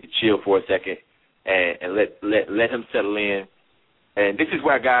people just need to chill for a second and let him settle in. And this is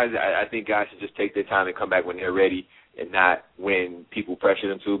where I think guys should just take their time and come back when they're ready and not when people pressure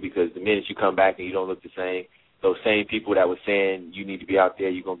them to, because the minute you come back and you don't look the same, those same people that were saying you need to be out there,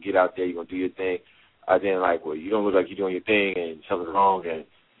 you're going to get out there, you're going to do your thing, than like, well, you don't look like you're doing your thing and something's wrong, and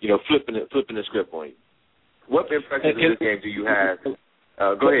flipping the script on you. What impressions of this game do you have?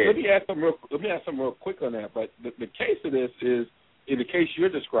 Go ahead. Let me add something real quick on that. But the case of this is, in the case you're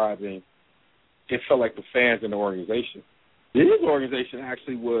describing, it felt like the fans and the organization. His organization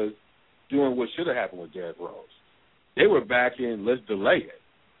actually was doing what should have happened with Derrick Rose. They were backing, let's delay it.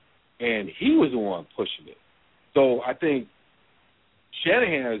 And he was the one pushing it. So I think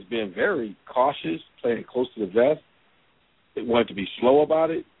Shanahan has been very cautious, playing close to the vest. They wanted to be slow about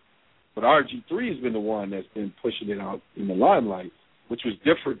it. But RG3 has been the one that's been pushing it out in the limelight, which was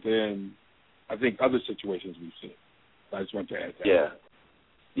different than, I think, other situations we've seen. So I just wanted to add that.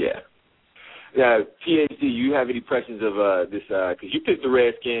 Yeah. Now, PhD, you have any impressions of this? Because you picked the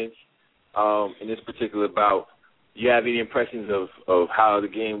Redskins in this particular bout. Do you have any impressions of how the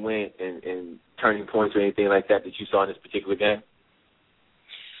game went and turning points or anything like that you saw in this particular game?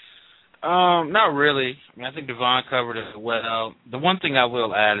 Not really. I mean, I think Devon covered it well. The one thing I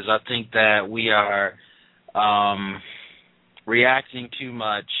will add is I think that we are reacting too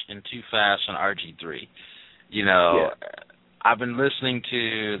much and too fast on RG3. I've been listening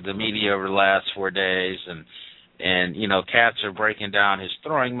to the media over the last 4 days, and cats are breaking down his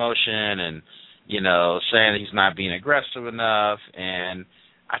throwing motion and, saying that he's not being aggressive enough. And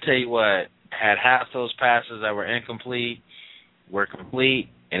I tell you what, had half those passes that were incomplete were complete,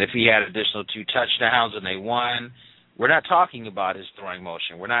 and if he had additional 2 touchdowns and they won, we're not talking about his throwing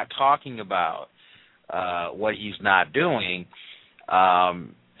motion. We're not talking about what he's not doing.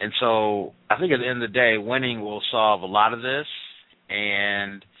 And so I think at the end of the day, winning will solve a lot of this.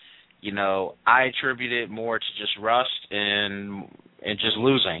 And, I attribute it more to just rust and just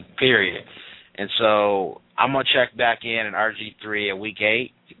losing, period. And so I'm going to check back in RG3 at week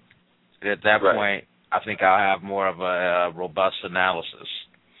 8. And at that point, I think I'll have more of a robust analysis.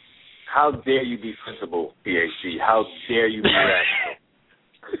 How dare you be sensible, PhD? How dare you be rational?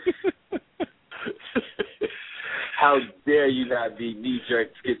 How dare you not be knee-jerk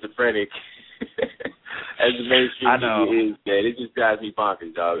schizophrenic as the mainstream media is, man? It just drives me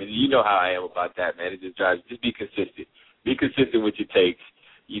bonkers, dog. You know how I am about that, man. It just be consistent. Be consistent with your takes.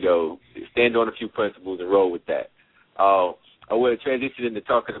 Stand on a few principles and roll with that. I want to transition into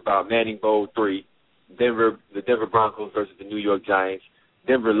talking about Manning Bowl 3, the Denver Broncos versus the New York Giants.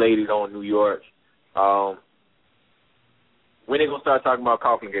 Denver laid it on New York. When they going to start talking about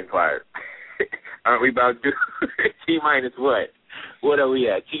Coughlin getting fired? Aren't we about to do T-minus what? What are we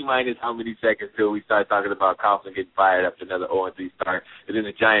at? T-minus how many seconds till we start talking about Coughlin getting fired after another 0-3 start, and then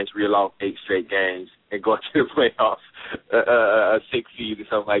the Giants reel off 8 straight games and go to the playoffs, a 6 seed or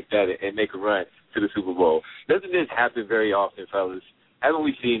something like that, and make a run to the Super Bowl? Doesn't this happen very often, fellas? Haven't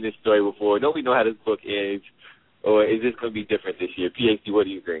we seen this story before? Don't we know how this book ends? Or is this going to be different this year? PhD, what do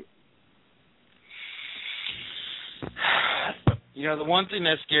you think? The one thing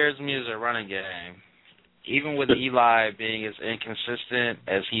that scares me is a running game. Even with Eli being as inconsistent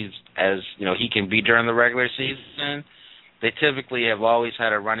as he can be during the regular season, they typically have always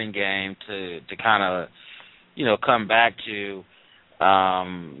had a running game to kind of, come back to.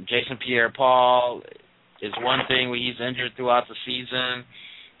 Jason Pierre-Paul is one thing when he's injured throughout the season.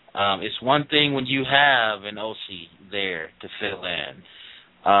 It's one thing when you have an OC there to fill in.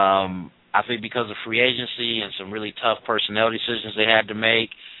 I think because of free agency and some really tough personnel decisions they had to make,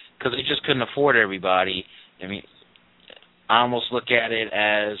 because they just couldn't afford everybody. I mean, I almost look at it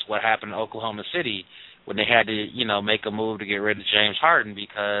as what happened in Oklahoma City when they had to, make a move to get rid of James Harden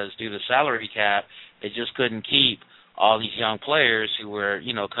because due to the salary cap, they just couldn't keep all these young players who were,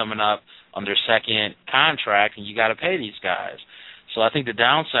 coming up on their second contract, and you got to pay these guys. So I think the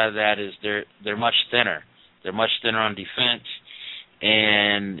downside of that is they're much thinner. They're much thinner on defense.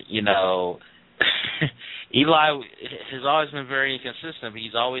 And, Eli has always been very inconsistent, but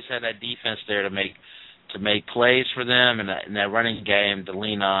he's always had that defense there to make plays for them and that running game to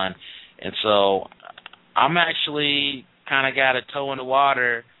lean on. And so I'm actually kind of got a toe in the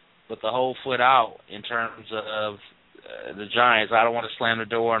water with the whole foot out in terms of the Giants. I don't want to slam the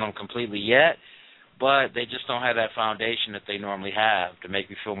door on them completely yet, but they just don't have that foundation that they normally have to make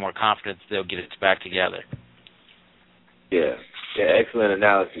me feel more confident that they'll get it back together. Yeah, excellent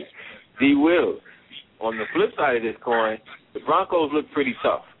analysis. D. Will, on the flip side of this coin, the Broncos look pretty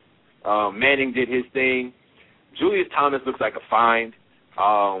tough. Manning did his thing. Julius Thomas looks like a find.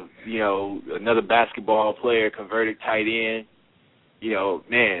 Another basketball player, converted tight end.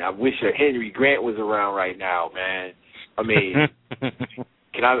 Man, I wish Henry Grant was around right now, man. I mean,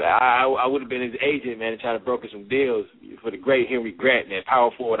 I would have been his agent, man, and try to broker some deals for the great Henry Grant, man.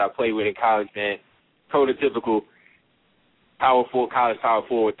 Power forward I played with in college, man. Prototypical college power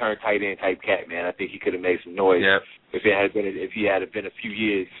forward turned tight end type cat, man. I think he could have made some noise if he had been a few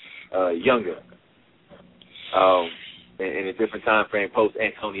years younger, in a different time frame post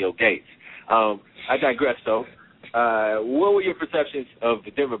Antonio Gates. I digress, though. What were your perceptions of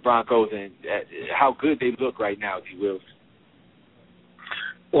the Denver Broncos and how good they look right now, T. Wills?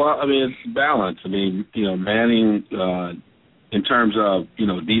 Well, I mean, it's balance. I mean, Manning, in terms of,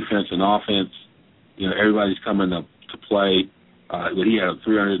 defense and offense, everybody's coming up to play. He had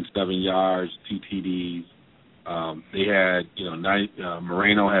 307 yards, 2 TDs. They had,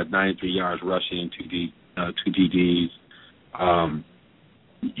 Moreno had 93 yards rushing, 2 TDs.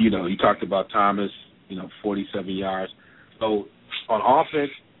 You talked about Thomas, 47 yards. So on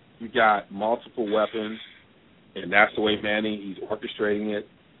offense, you got multiple weapons, and that's the way Manning, he's orchestrating it.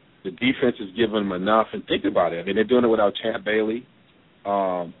 The defense is giving them enough, and think about it. I mean, they're doing it without Champ Bailey.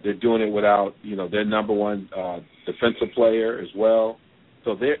 They're doing it without, their number one defensive player as well.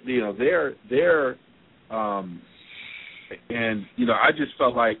 So they're and I just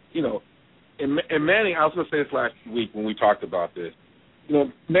felt like, and Manning, I was going to say this last week when we talked about this.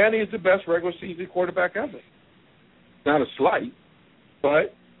 Manning is the best regular season quarterback ever. Not a slight,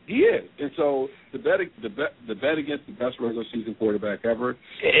 but he is. And so the bet against the best regular season quarterback ever.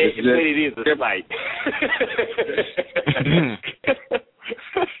 It is a slight.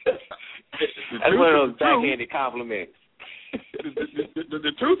 That's one of those backhanded compliments.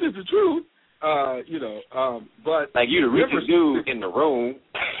 The truth is the truth. But like you the richest dude in the room.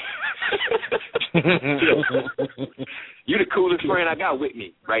 You the coolest friend I got with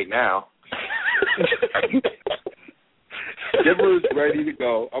me right now. Denver's ready to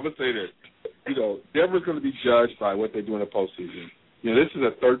go. I'm gonna say this. Denver's gonna be judged by what they do in the postseason. This is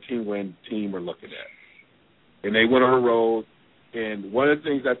a 13-win team we're looking at, and they went on the road. And one of the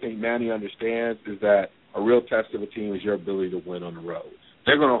things I think Manny understands is that a real test of a team is your ability to win on the road.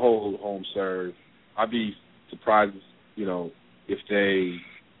 They're going to hold home serve. I'd be surprised, if they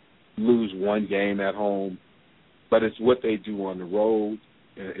lose one game at home. But it's what they do on the road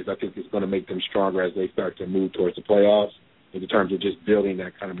is I think it's going to make them stronger as they start to move towards the playoffs in terms of just building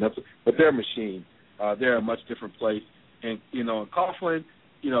that kind of mental. But they're a machine. They're a much different place. And, Coughlin,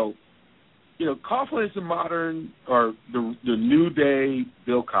 Coughlin is the modern or the new day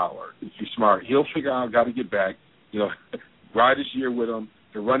Bill Cowher. If you're smart, he'll figure out got to get back. Ride this year with him.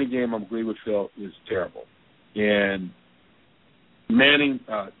 The running game, I agree with Phil, is terrible. And Manning,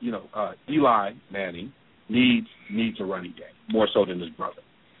 Eli Manning needs a running game more so than his brother.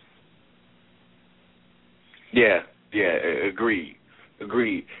 Yeah, agreed.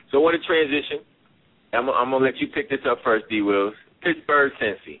 So I want to transition. I'm gonna let you pick this up first, D. Wills. Pittsburgh,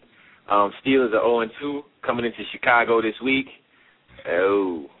 Cincy. Steelers are 0-2 coming into Chicago this week.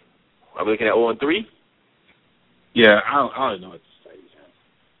 Oh, are we looking at 0-3? Yeah, I don't know what to say.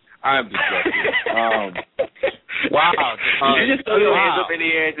 I'm disgusted. Wow. You just throw your hands up in the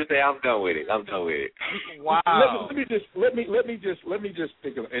air and just say, I'm done with it. Wow. Let me just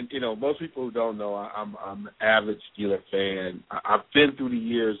think of, and most people who don't know, I'm an avid Steeler fan. I've been through the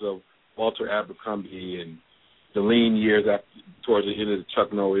years of Walter Abercrombie and the lean years towards the end of the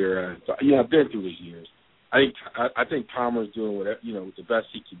Chuck Noll era. So, I've been through these years. I think Palmer's doing whatever, the best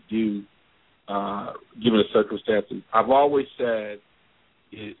he could do, given the circumstances. I've always said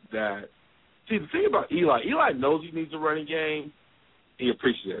that. See, the thing about Eli knows he needs a running game. He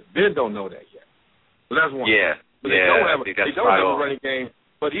appreciates it. Ben don't know that yet. But that's one. Yeah. But they don't have a running game.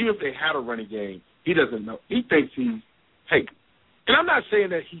 But even if they had a running game, he doesn't know. He thinks he's Peyton. And I'm not saying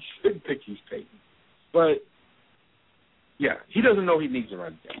that he shouldn't think he's Peyton. But, yeah, he doesn't know he needs a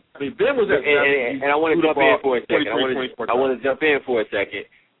running game. I mean, Ben was at and I want to jump in for a second. I want to jump in for a second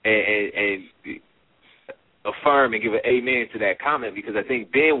and affirm and give an amen to that comment, because I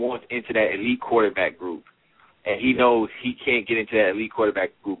think Ben wants into that elite quarterback group, and he knows he can't get into that elite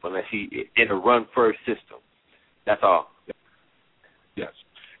quarterback group unless he in a run-first system. That's all. Yes.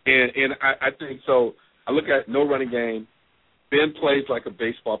 And I think so. I look at no running game. Ben plays like a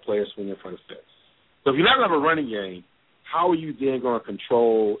baseball player swinging for the fence. So if you're not going to have a running game, how are you then going to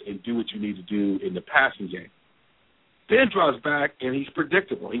control and do what you need to do in the passing game? Ben draws back, and he's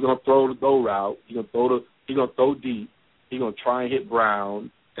predictable. He's going to throw the go route. He's going to throw deep. He's going to try and hit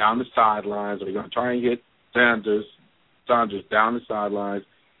Brown down the sidelines, or he's going to try and hit Sanders down the sidelines.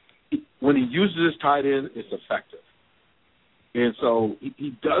 When he uses his tight end, it's effective. And so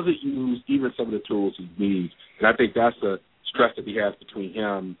he doesn't use even some of the tools he needs. And I think that's the stress that he has between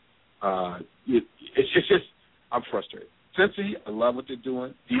him. It's just I'm frustrated. Cincy, I love what they're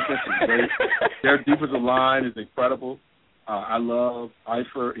doing. Defense is great. Their defensive line is incredible. I love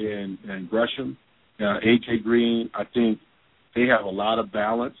Eifert and Gresham. A.J. Green, I think They have a lot of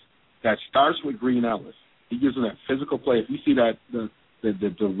balance. That starts with Green Ellis. He gives them that physical play. If you see that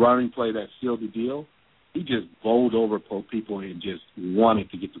the running play that sealed the deal, he just bowled over people and just wanted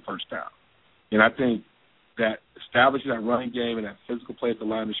to get the first down. And I think that establishing that running game and that physical play at the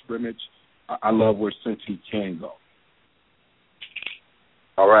line of scrimmage, I love where Cincy can go.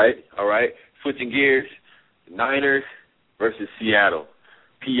 All right. Switching gears, Niners versus Seattle.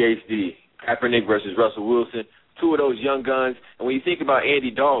 PhD, Kaepernick versus Russell Wilson, two of those young guns. And when you think about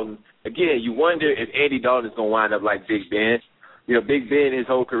Andy Dalton, again, you wonder if Andy Dalton is going to wind up like Big Ben. You know, Big Ben, his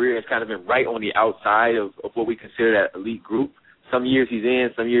whole career has kind of been right on the outside of what we consider that elite group. Some years he's in,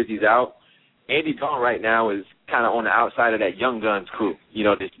 some years he's out. Andy Dalton right now is kind of on the outside of that young guns crew. You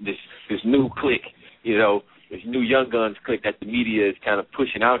know, this new clique, you know, this new young guns clique that the media is kind of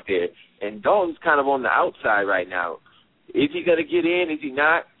pushing out there. And Dalton's kind of on the outside right now. Is he going to get in? Is he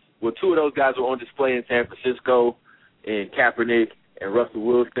not? Well, two of those guys were on display in San Francisco, and Kaepernick and Russell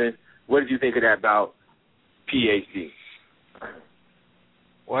Wilson. What did you think of that about PhD?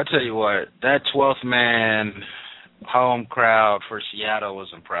 Well, I tell you what, that 12th man home crowd for Seattle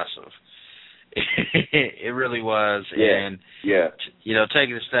was impressive. It really was. Yeah. And, you know,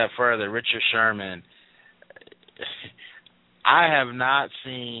 taking a step further, Richard Sherman, I have not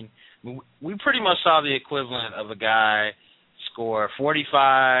seen – we pretty much saw the equivalent of a guy score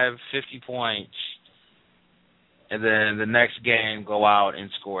 45, 50 points, and then the next game go out and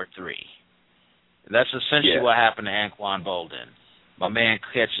score 3. That's essentially what happened to Anquan Bolden. My man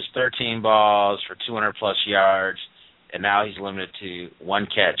catches 13 balls for 200-plus yards, and now he's limited to one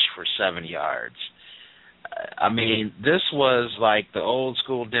catch for 7 yards. I mean, this was like the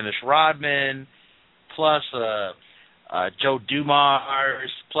old-school Dennis Rodman plus Joe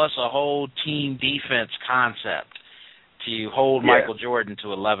Dumars plus a whole team defense concept to hold Michael Jordan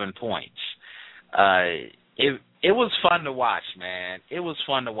to 11 points. It was fun to watch, man. It was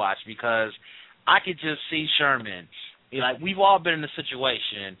fun to watch because I could just see Sherman. You know, like, we've all been in a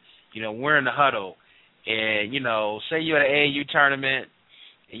situation, you know, we're in the huddle, and, you know, say you're at an AAU tournament,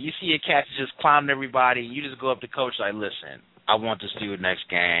 and you see a cat just clowning everybody, and you just go up to coach like, listen, I want this dude next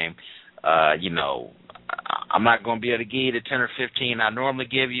game. You know, I'm not going to be able to give you the 10 or 15 I normally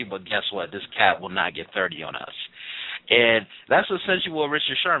give you, but guess what? This cat will not get 30 on us. And that's essentially what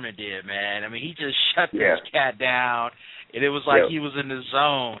Richard Sherman did, man. I mean, he just shut this cat down, and it was like he was in the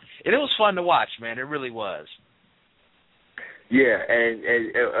zone. And it was fun to watch, man. It really was. Yeah, and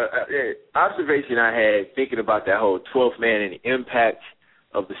observation I had thinking about that whole 12th man and the impact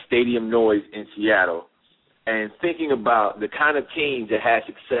of the stadium noise in Seattle, and thinking about the kind of teams that had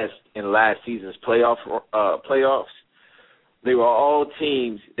success in last season's playoffs, they were all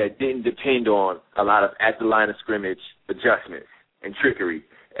teams that didn't depend on a lot of at-the-line of scrimmage adjustments and trickery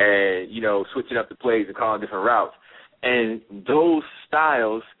and, you know, switching up the plays and calling different routes. And those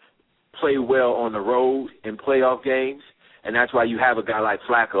styles play well on the road in playoff games, and that's why you have a guy like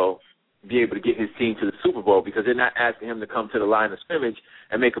Flacco be able to get his team to the Super Bowl, because they're not asking him to come to the line of scrimmage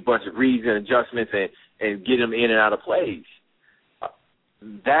and make a bunch of reads and adjustments and get him in and out of plays.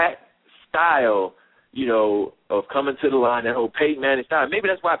 That style, you know, of coming to the line, that whole Peyton Manning style, maybe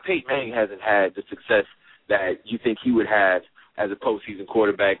that's why Peyton Manning hasn't had the success that you think he would have as a postseason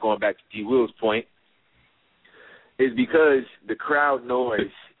quarterback, going back to D. Will's point, is because the crowd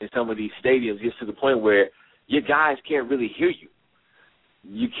noise in some of these stadiums gets to the point where your guys can't really hear you.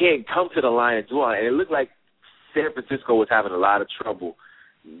 You can't come to the line and do all that. And it looked like San Francisco was having a lot of trouble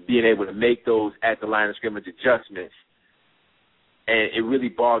being able to make those at the line of scrimmage adjustments, and it really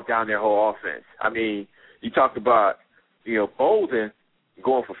bogged down their whole offense. I mean, you talked about, you know, Bolden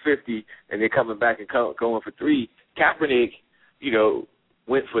going for 50 and then coming back and going for 3. Kaepernick, you know,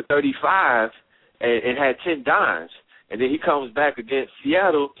 went for 35 and had 10 dimes. And then he comes back against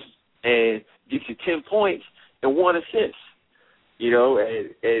Seattle and gets you 10 points and 1 assist. You know,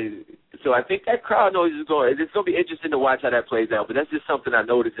 and so I think that crowd noise is going. It's going to be interesting to watch how that plays out. But that's just something I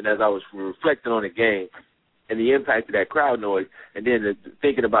noticed, and as I was reflecting on the game and the impact of that crowd noise, and then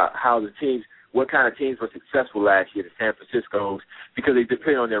thinking about how the teams, what kind of teams were successful last year, the San Francisco's, because they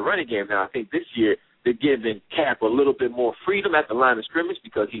depend on their running game. Now I think this year they're giving Cap a little bit more freedom at the line of scrimmage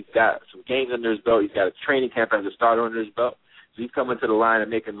because he's got some games under his belt. He's got a training camp as a starter under his belt, so he's coming to the line and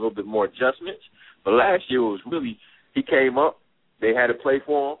making a little bit more adjustments. But last year it was really, he came up. They had a play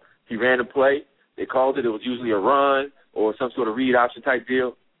for him. He ran a play. They called it. It was usually a run or some sort of read option type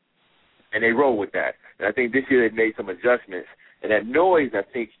deal, and they rolled with that. And I think this year they made some adjustments. And that noise, I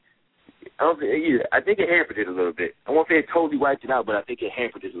think it hampered it a little bit. I won't say it totally wiped it out, but I think it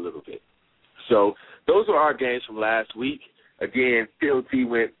hampered it a little bit. So those were our games from last week. Again, Phil T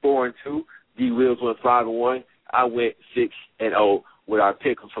went 4-2. D. Wills went 5-1. I went 6-0 with our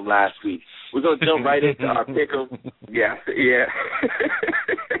pick'em from last week. We're gonna jump right into our pick'em. Yeah.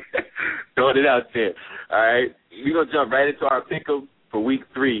 Throwing it out there. All right, we're gonna jump right into our pick'em for week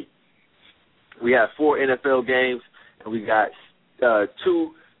 3. We have 4 NFL games and we got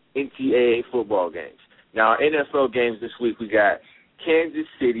 2 NCAA football games. Now, our NFL games this week, we got Kansas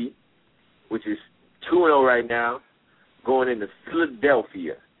City, which is 2-0 right now, going into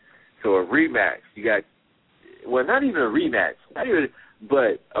Philadelphia. So a rematch. You got, well, not even a rematch,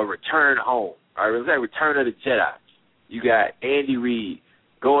 but a return home. All right, it was like Return of the Jedi. You got Andy Reid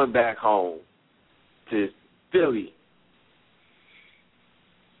going back home to Philly.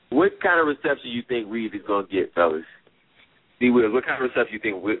 What kind of reception you think Reid is going to get, fellas? D-Will, what kind of reception you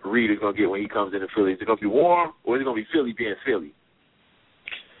think Reid is going to get when he comes into Philly? Is it going to be warm, or is it going to be Philly being Philly?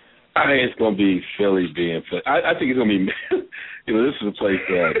 I think it's going to be Philly being Philly. I think it's going to be, this is a place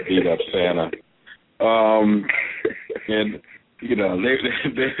that beat up Santa. And, they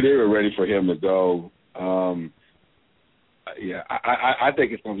were ready for him to go. I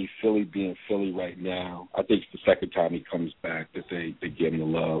think it's going to be Philly being Philly right now. I think it's the second time he comes back that they give him the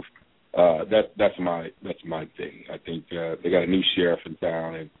love. That's my thing. I think they got a new sheriff in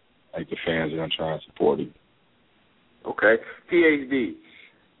town, and I think the fans are going to try and support him. Okay. PhD,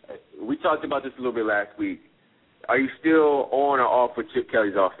 we talked about this a little bit last week. Are you still on or off with Chip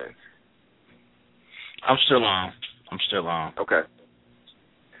Kelly's offense? I'm still on. Okay.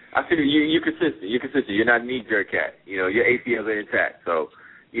 I figure you're consistent. You're not a knee-jerk cat. Your ACLs are intact. So,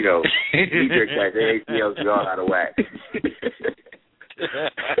 knee-jerk cats, their ACLs are all out of whack.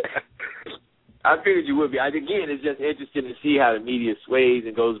 I figured you would be. Again, it's just interesting to see how the media sways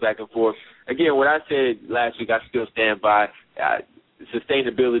and goes back and forth. Again, what I said last week, I still stand by.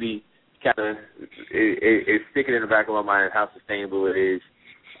 Sustainability kind of is sticking in the back of my mind how sustainable it is.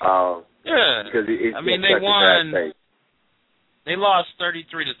 Because they won. They lost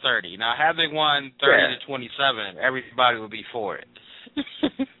 33-30. Now, had they won 30-27, everybody would be for it.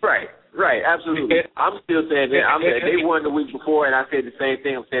 Right, absolutely. I'm still saying that. They won the week before, and I said the same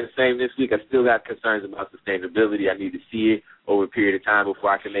thing. I'm saying the same this week. I still got concerns about sustainability. I need to see it over a period of time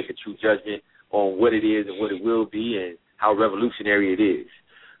before I can make a true judgment on what it is and what it will be and how revolutionary it is.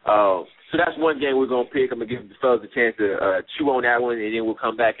 So that's one game we're gonna pick. I'm gonna give the fellas a chance to chew on that one, and then we'll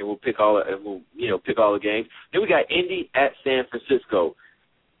come back and we'll pick all the games. Then we got Indy at San Francisco.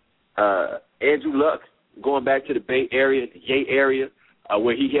 Andrew Luck going back to the Bay Area, the Yay area,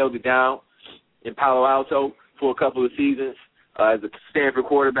 where he held it down in Palo Alto for a couple of seasons as a Stanford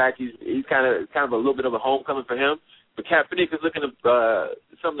quarterback. He's kind of a little bit of a homecoming for him. But Kaepernick is looking to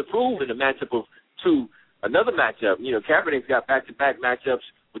something to prove in the matchup of another matchup. Kaepernick's got back-to-back matchups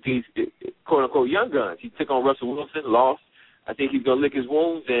with these quote-unquote young guns. He took on Russell Wilson, lost. I think he's going to lick his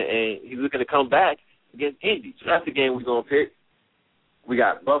wounds, and he's looking to come back against Indy. So that's the game we're going to pick. We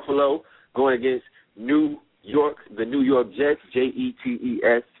got Buffalo going against New York, the New York Jets, Jets,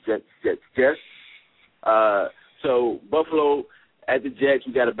 Jets. So Buffalo at the Jets,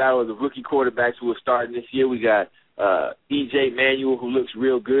 we got a battle of the rookie quarterbacks who are starting this year. We got E.J. Manuel, who looks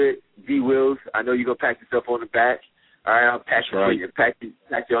real good. D. Wills, I know you're going to pat yourself on the back. All right, I'll pat you for you.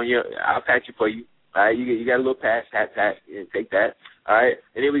 I'll pat you for you. All right, you got a little pat, and take that. All right,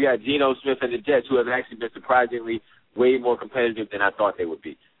 and then we got Geno Smith and the Jets, who have actually been surprisingly way more competitive than I thought they would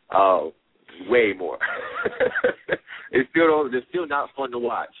be. Way more. They're still not fun to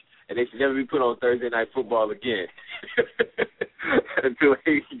watch, and they should never be put on Thursday Night Football again until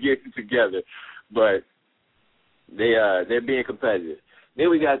they get it together. But they're being competitive. Then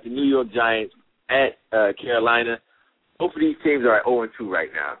we got the New York Giants at Carolina. Both of these teams are at 0-2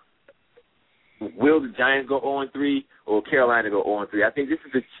 right now. Will the Giants go 0-3 or Carolina go 0-3? I think this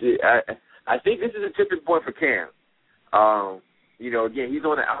is a tipping point for Cam. Again, he's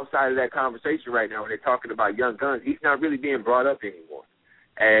on the outside of that conversation right now when they're talking about young guns. He's not really being brought up anymore.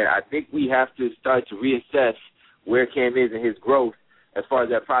 And I think we have to start to reassess where Cam is in his growth as far as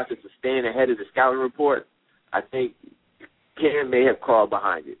that process of staying ahead of the scouting report. I think Cam may have crawled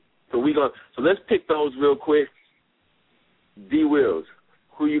behind it. So let's pick those real quick. D. Wills,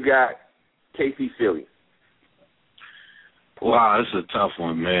 who you got? KC, Philly. Wow, this is a tough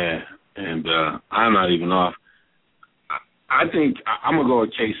one, man. And I'm not even off. I think I'm going to go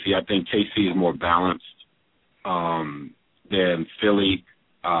with KC. I think KC is more balanced than Philly.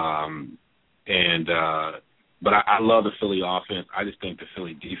 But I love the Philly offense. I just think the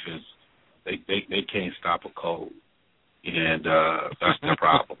Philly defense, they can't stop a cold. And that's the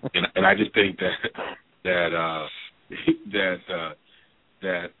problem. And I just think that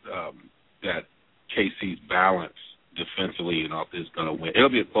KC's balance defensively is going to win. It'll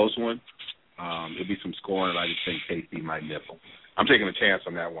be a close one, There'll be some scoring, I just think KC might nip them. I'm taking a chance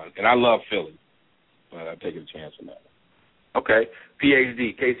on that one. And I love Philly, but I'm taking a chance on that one. Okay.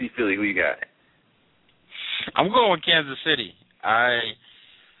 PhD, KC Philly, who you got? I'm going with Kansas City. I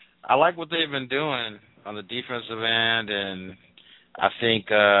like what they've been doing on the defensive end, and I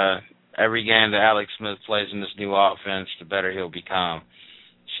think every game that Alex Smith plays in this new offense, the better he'll become.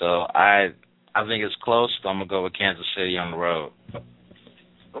 So I think it's close, but I'm going to go with Kansas City on the road.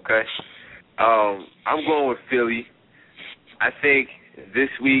 Okay. I'm going with Philly. I think this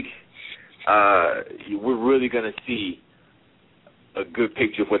week we're really going to see a good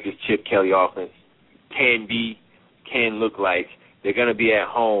picture of what this Chip Kelly offense can look like. They're going to be at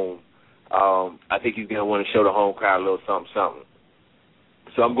home. I think he's going to want to show the home crowd a little something.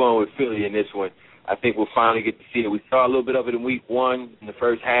 So I'm going with Philly in this one. I think we'll finally get to see it. We saw a little bit of it in week 1 in the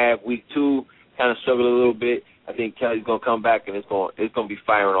first half. Week 2 kind of struggled a little bit. I think Kelly's going to come back and it's going to be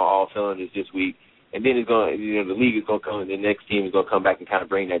firing on all cylinders this week. And then the league is going to come, and the next team is going to come back and kind of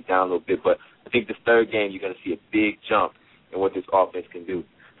bring that down a little bit. But I think the third game you're going to see a big jump in what this offense can do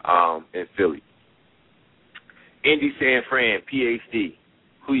in Philly. Indy, San Fran, PhD.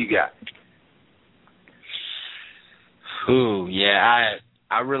 Who you got?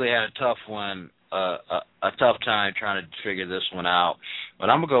 I really had a tough one, a tough time trying to figure this one out. But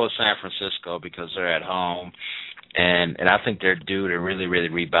I'm going to go with San Francisco because they're at home, and I think they're due to really, really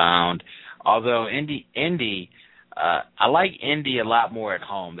rebound. Although Indy, I like Indy a lot more at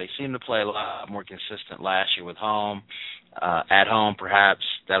home. They seem to play a lot more consistent last year with home. At home, perhaps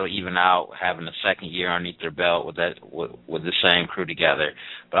that'll even out having a second year underneath their belt with the same crew together.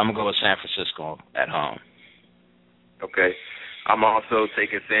 But I'm going to go with San Francisco at home. Okay. I'm also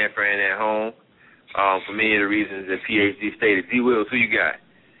taking San Fran at home for many of the reasons that PhD stated. D. Wills, who you got?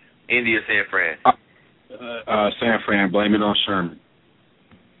 Indy or San Fran? San Fran. Blame it on Sherman.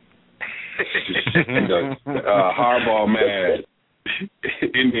 Hardball mad.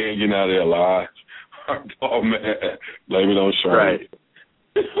 Indy ain't getting out of there alive. Hardball mad. Blame it on Sherman.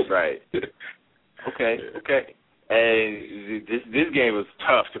 Right. Okay. And this game was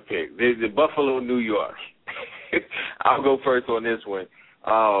tough to pick. The Buffalo, New York. I'll go first on this one.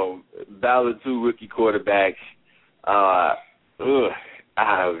 Battle of 2 rookie quarterbacks. Oh,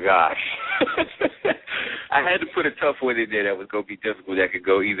 gosh. I had to put a tough one in there that was going to be difficult. That could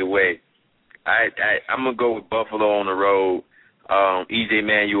go either way. I'm going to go with Buffalo on the road. E.J.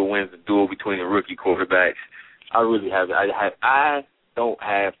 Manuel wins the duel between the rookie quarterbacks. I really have it. I don't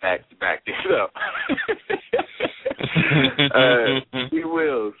have facts to back this up. He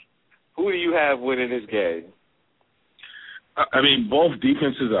wills. Who do you have winning this game? I mean, both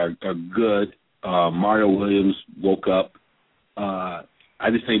defenses are good. Mario Williams woke up. I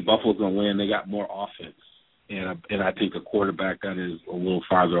just think Buffalo's going to win. They got more offense. And I think the quarterback that is a little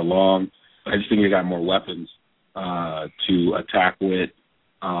farther along. I just think they got more weapons to attack with.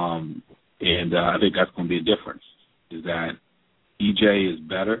 And I think that's going to be a difference, is that EJ is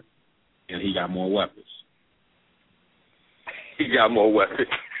better and he got more weapons. He got more weapons.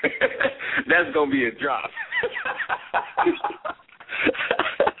 That's going to be a drop.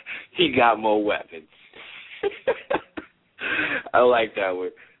 He got more weapons. I like that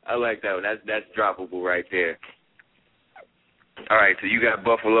one. That's droppable right there. All right, so you got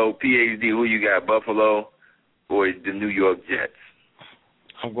Buffalo. PhD, who you got, Buffalo or the New York Jets?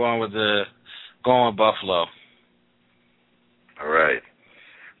 I'm going with Buffalo. All right.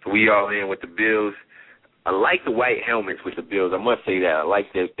 So we all in with the Bills. I like the white helmets with the Bills. I must say that. I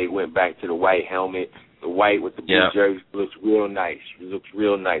like that they went back to the white helmet. The white with the blue jersey looks real nice. It looks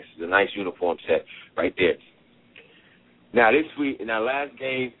real nice. It's a nice uniform set right there. Now, this week, in our last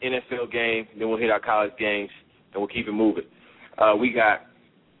game, NFL game, then we'll hit our college games, and we'll keep it moving. We got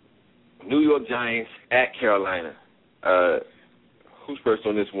New York Giants at Carolina. Who's first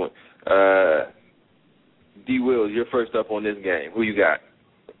on this one? D. Wills, you're first up on this game. Who you got?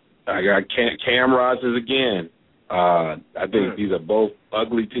 I got Cam Rogers again. I think these are both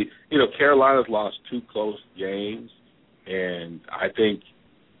ugly teams. You know, Carolina's lost 2 close games, and I think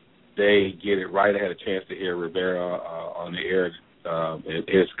they get it right. I had a chance to hear Rivera on the air and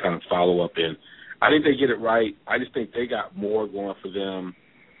his kind of follow-up in. I think they get it right. I just think they got more going for them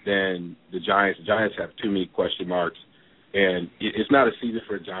than the Giants. The Giants have too many question marks, and it's not a season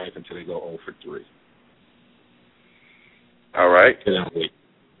for the Giants until they go 0-3. All right.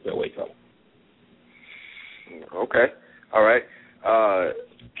 They'll wake up. Okay. All right.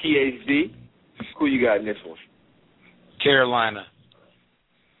 PhD, who you got in this one? Carolina.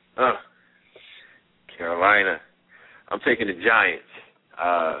 Carolina. I'm taking the Giants.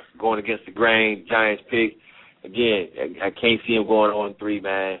 Going against the grain, Giants pick. Again, I can't see him going on 3,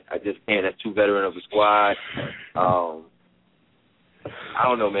 man. I just can't. That's too veteran of a squad. I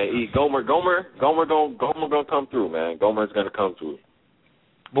don't know, man. Gomer gonna come through, man. Gomer's gonna come through.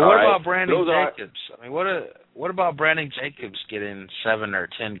 But what about Brandon Jacobs? I mean, what about Brandon Jacobs getting 7 or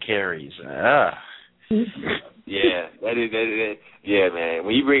 10 carries? Yeah, that is. Yeah, man.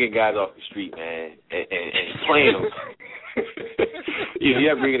 When you bringing guys off the street, man, and playing them,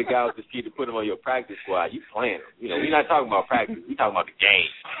 you're bringing a guy off the street to put him on your practice squad. You playing him. You know, we're not talking about practice. We're talking about the game.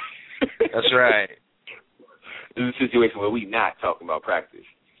 That's right. This is a situation where we're not talking about practice.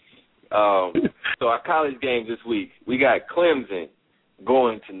 So our college games this week, we got Clemson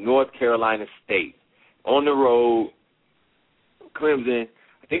going to North Carolina State on the road. Clemson,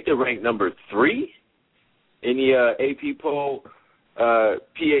 I think they're ranked number 3 in the AP poll.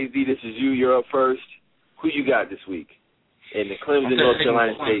 PAZ, this is you. You're up first. Who you got this week in the Clemson North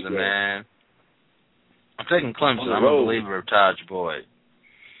Carolina State game? Man. I'm taking Clemson. I'm a believer of Taj Boyd.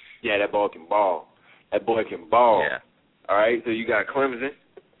 Yeah, that boy can ball. That boy can ball. Yeah. All right, so you got Clemson.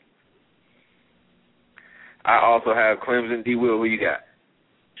 I also have Clemson. D. Will, who you got?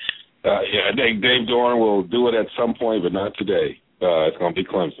 Yeah, I think Dave Doran will do it at some point, but not today. It's going to be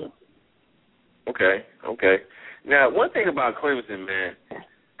Clemson. Okay. Now, one thing about Clemson, man,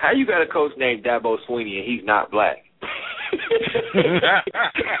 how you got a coach named Dabo Swinney and he's not black? I'm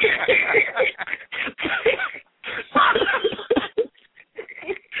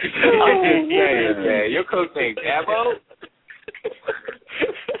just saying, man. Your coach named Dabo?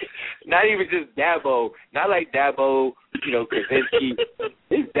 Not even just Dabo. Not like Dabo, Krasinski.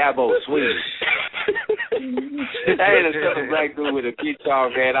 It's Dabo Swinney. That ain't a Southern black dude with a guitar,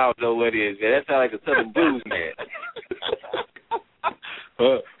 man. I don't know what it is, man. That sounds like a Southern blues man.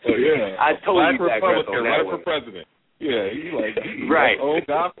 Yeah. I told black you that. Republican, right for president. Yeah, he's right. Oh,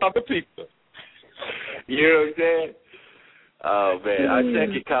 God, stop the pizza. You know what I'm saying? Oh, man. Our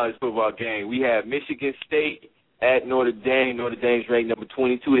second college football game, we have Michigan State at Notre Dame. Notre Dame's ranked number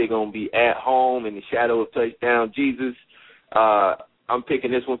 22. They're going to be at home in the shadow of touchdown Jesus. I'm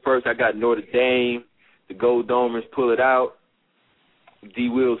picking this one first. I got Notre Dame. The Gold Domers pull it out. D.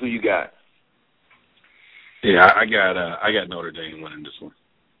 Wills, who you got? Yeah, I got Notre Dame winning this one.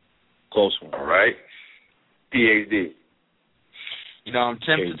 Close one. All right. PhD. I'm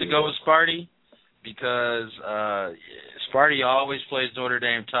tempted to go with Sparty because Sparty always plays Notre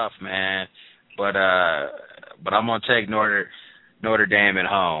Dame tough, man. But I'm gonna take Notre Dame at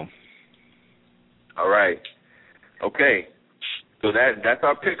home. All right. Okay. So that's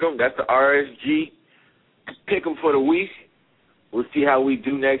our pick'em. That's the RSG pick'em for the week. We'll see how we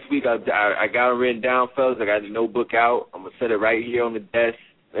do next week. I got it written down, fellas. I got the notebook out. I'm gonna set it right here on the desk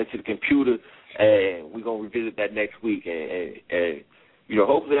next to the computer, and we're gonna revisit that next week. And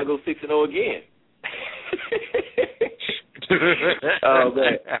hopefully I go 6-0 again. Oh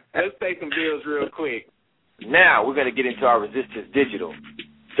man, let's pay some bills real quick. Now we're gonna get into our Resistance Digital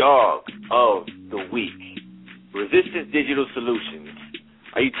Dog of the Week. Resistance Digital Solutions.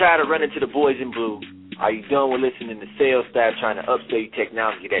 Are you tired of running to the boys in blue? Are you done with listening to sales staff trying to upsell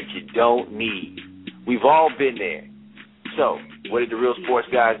technology that you don't need? We've all been there. So, what did the Real Sports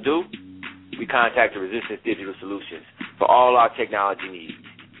Guys do? We contacted Resistance Digital Solutions for all our technology needs.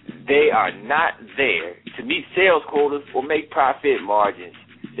 They are not there to meet sales quotas or make profit margins.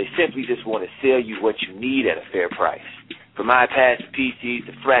 They simply just want to sell you what you need at a fair price. From iPads to PCs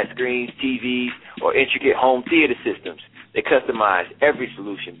to flat screens, TVs, or intricate home theater systems, they customize every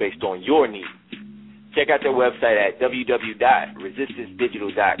solution based on your needs. Check out their website at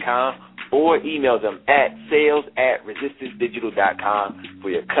www.resistancedigital.com or email them at sales@resistancedigital.com for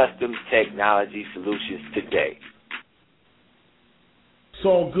your custom technology solutions today. It's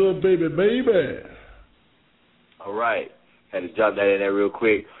all good, baby. All right. Had to drop that in there real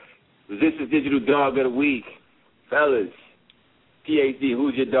quick. Resistance Digital Dog of the Week. Fellas, PhD,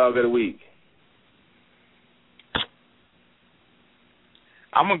 who's your dog of the week?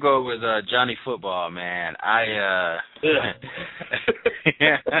 I'm going to go with Johnny Football, man.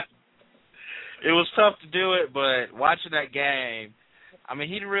 It was tough to do it, but watching that game, I mean,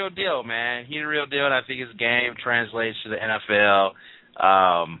 he's the real deal, man. He's the real deal, and I think his game translates to the NFL.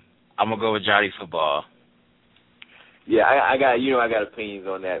 I'm going to go with Johnny Football. Yeah, I got opinions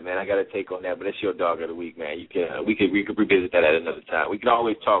on that, man. I got a take on that, but that's your dog of the week, man. We could revisit that at another time. We can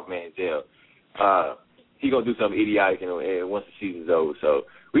always talk Manziel. He gonna do something idiotic once the season's over, so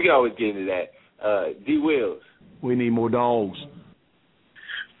we can always get into that. D. Wills. We need more dogs.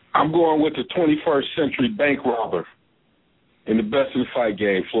 I'm going with the 21st century bank robber in the best in the fight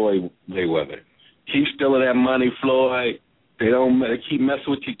game, Floyd Mayweather. Keep stealing that money, Floyd. They keep messing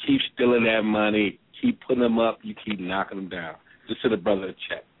with you. Keep stealing that money. keep putting them up. You keep knocking them down. Just send a brother a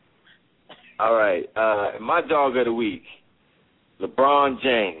check. All right. My dog of the week, LeBron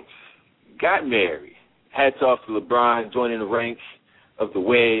James, got married. Hats off to LeBron joining the ranks of the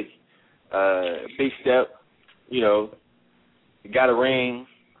wed. Big step. You know, got a ring,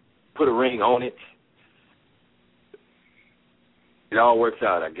 put a ring on it. It all works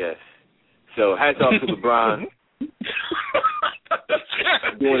out, I guess. So hats off to LeBron.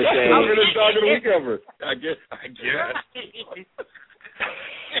 Doing the thing. I'm in the dog of the week ever. I guess.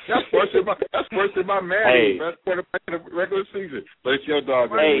 That's worse than my man. Hey. That's quarterback in the regular season. But it's your dog.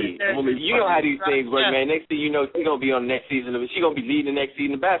 Hey, you know how these things work, man. Next thing you know, she's gonna be on the next season. She's gonna be leading the next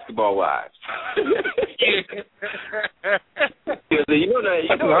season of Basketball Wives. You know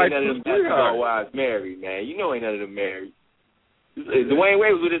ain't none of them Basketball Wives married, man. You know ain't none of them married. Dwayne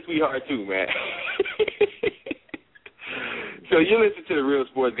Wade was with his sweetheart too, man. So you listen to the Real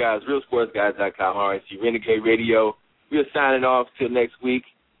Sports Guys, realsportsguys.com, RSG Renegade Radio. We're signing off till next week.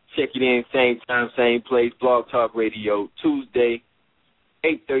 Check it in, same time, same place, Blog Talk Radio, Tuesday,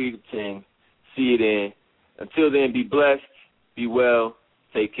 8:30 to 10. See it in. Until then, be blessed, be well,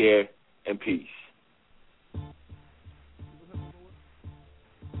 take care, and peace.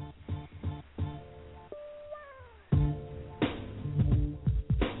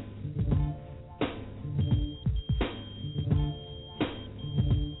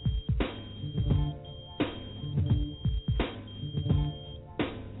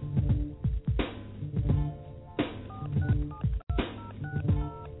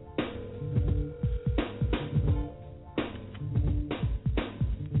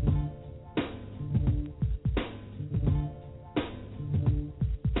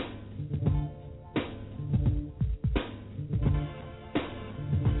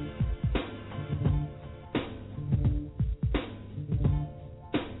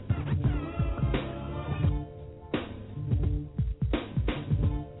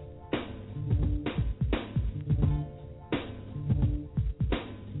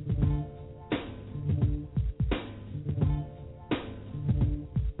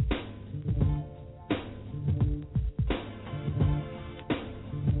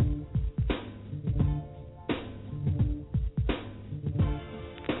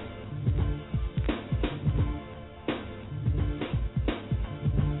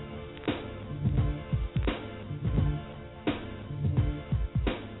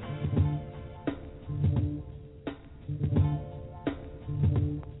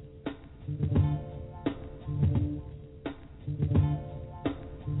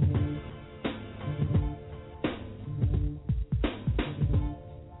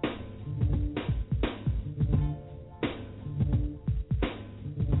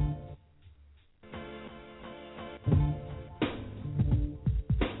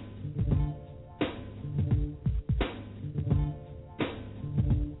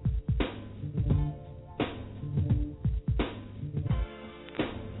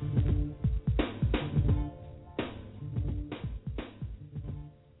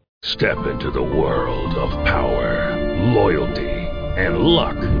 Step into the world of power, loyalty, and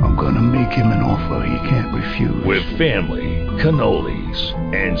luck. I'm gonna make him an offer he can't refuse. With family, cannolis,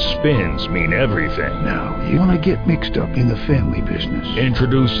 and spins mean everything. Now, you wanna get mixed up in the family business.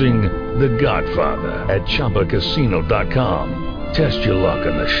 Introducing The Godfather at ChumbaCasino.com. Test your luck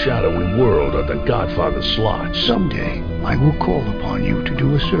in the shadowy world of The Godfather slot. Someday, I will call upon you to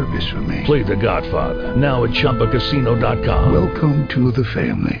do a service for me. Play The Godfather, now at ChumbaCasino.com. Welcome to the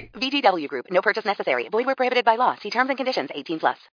family. VGW Group. No purchase necessary. Void where prohibited by law. See terms and conditions. 18+.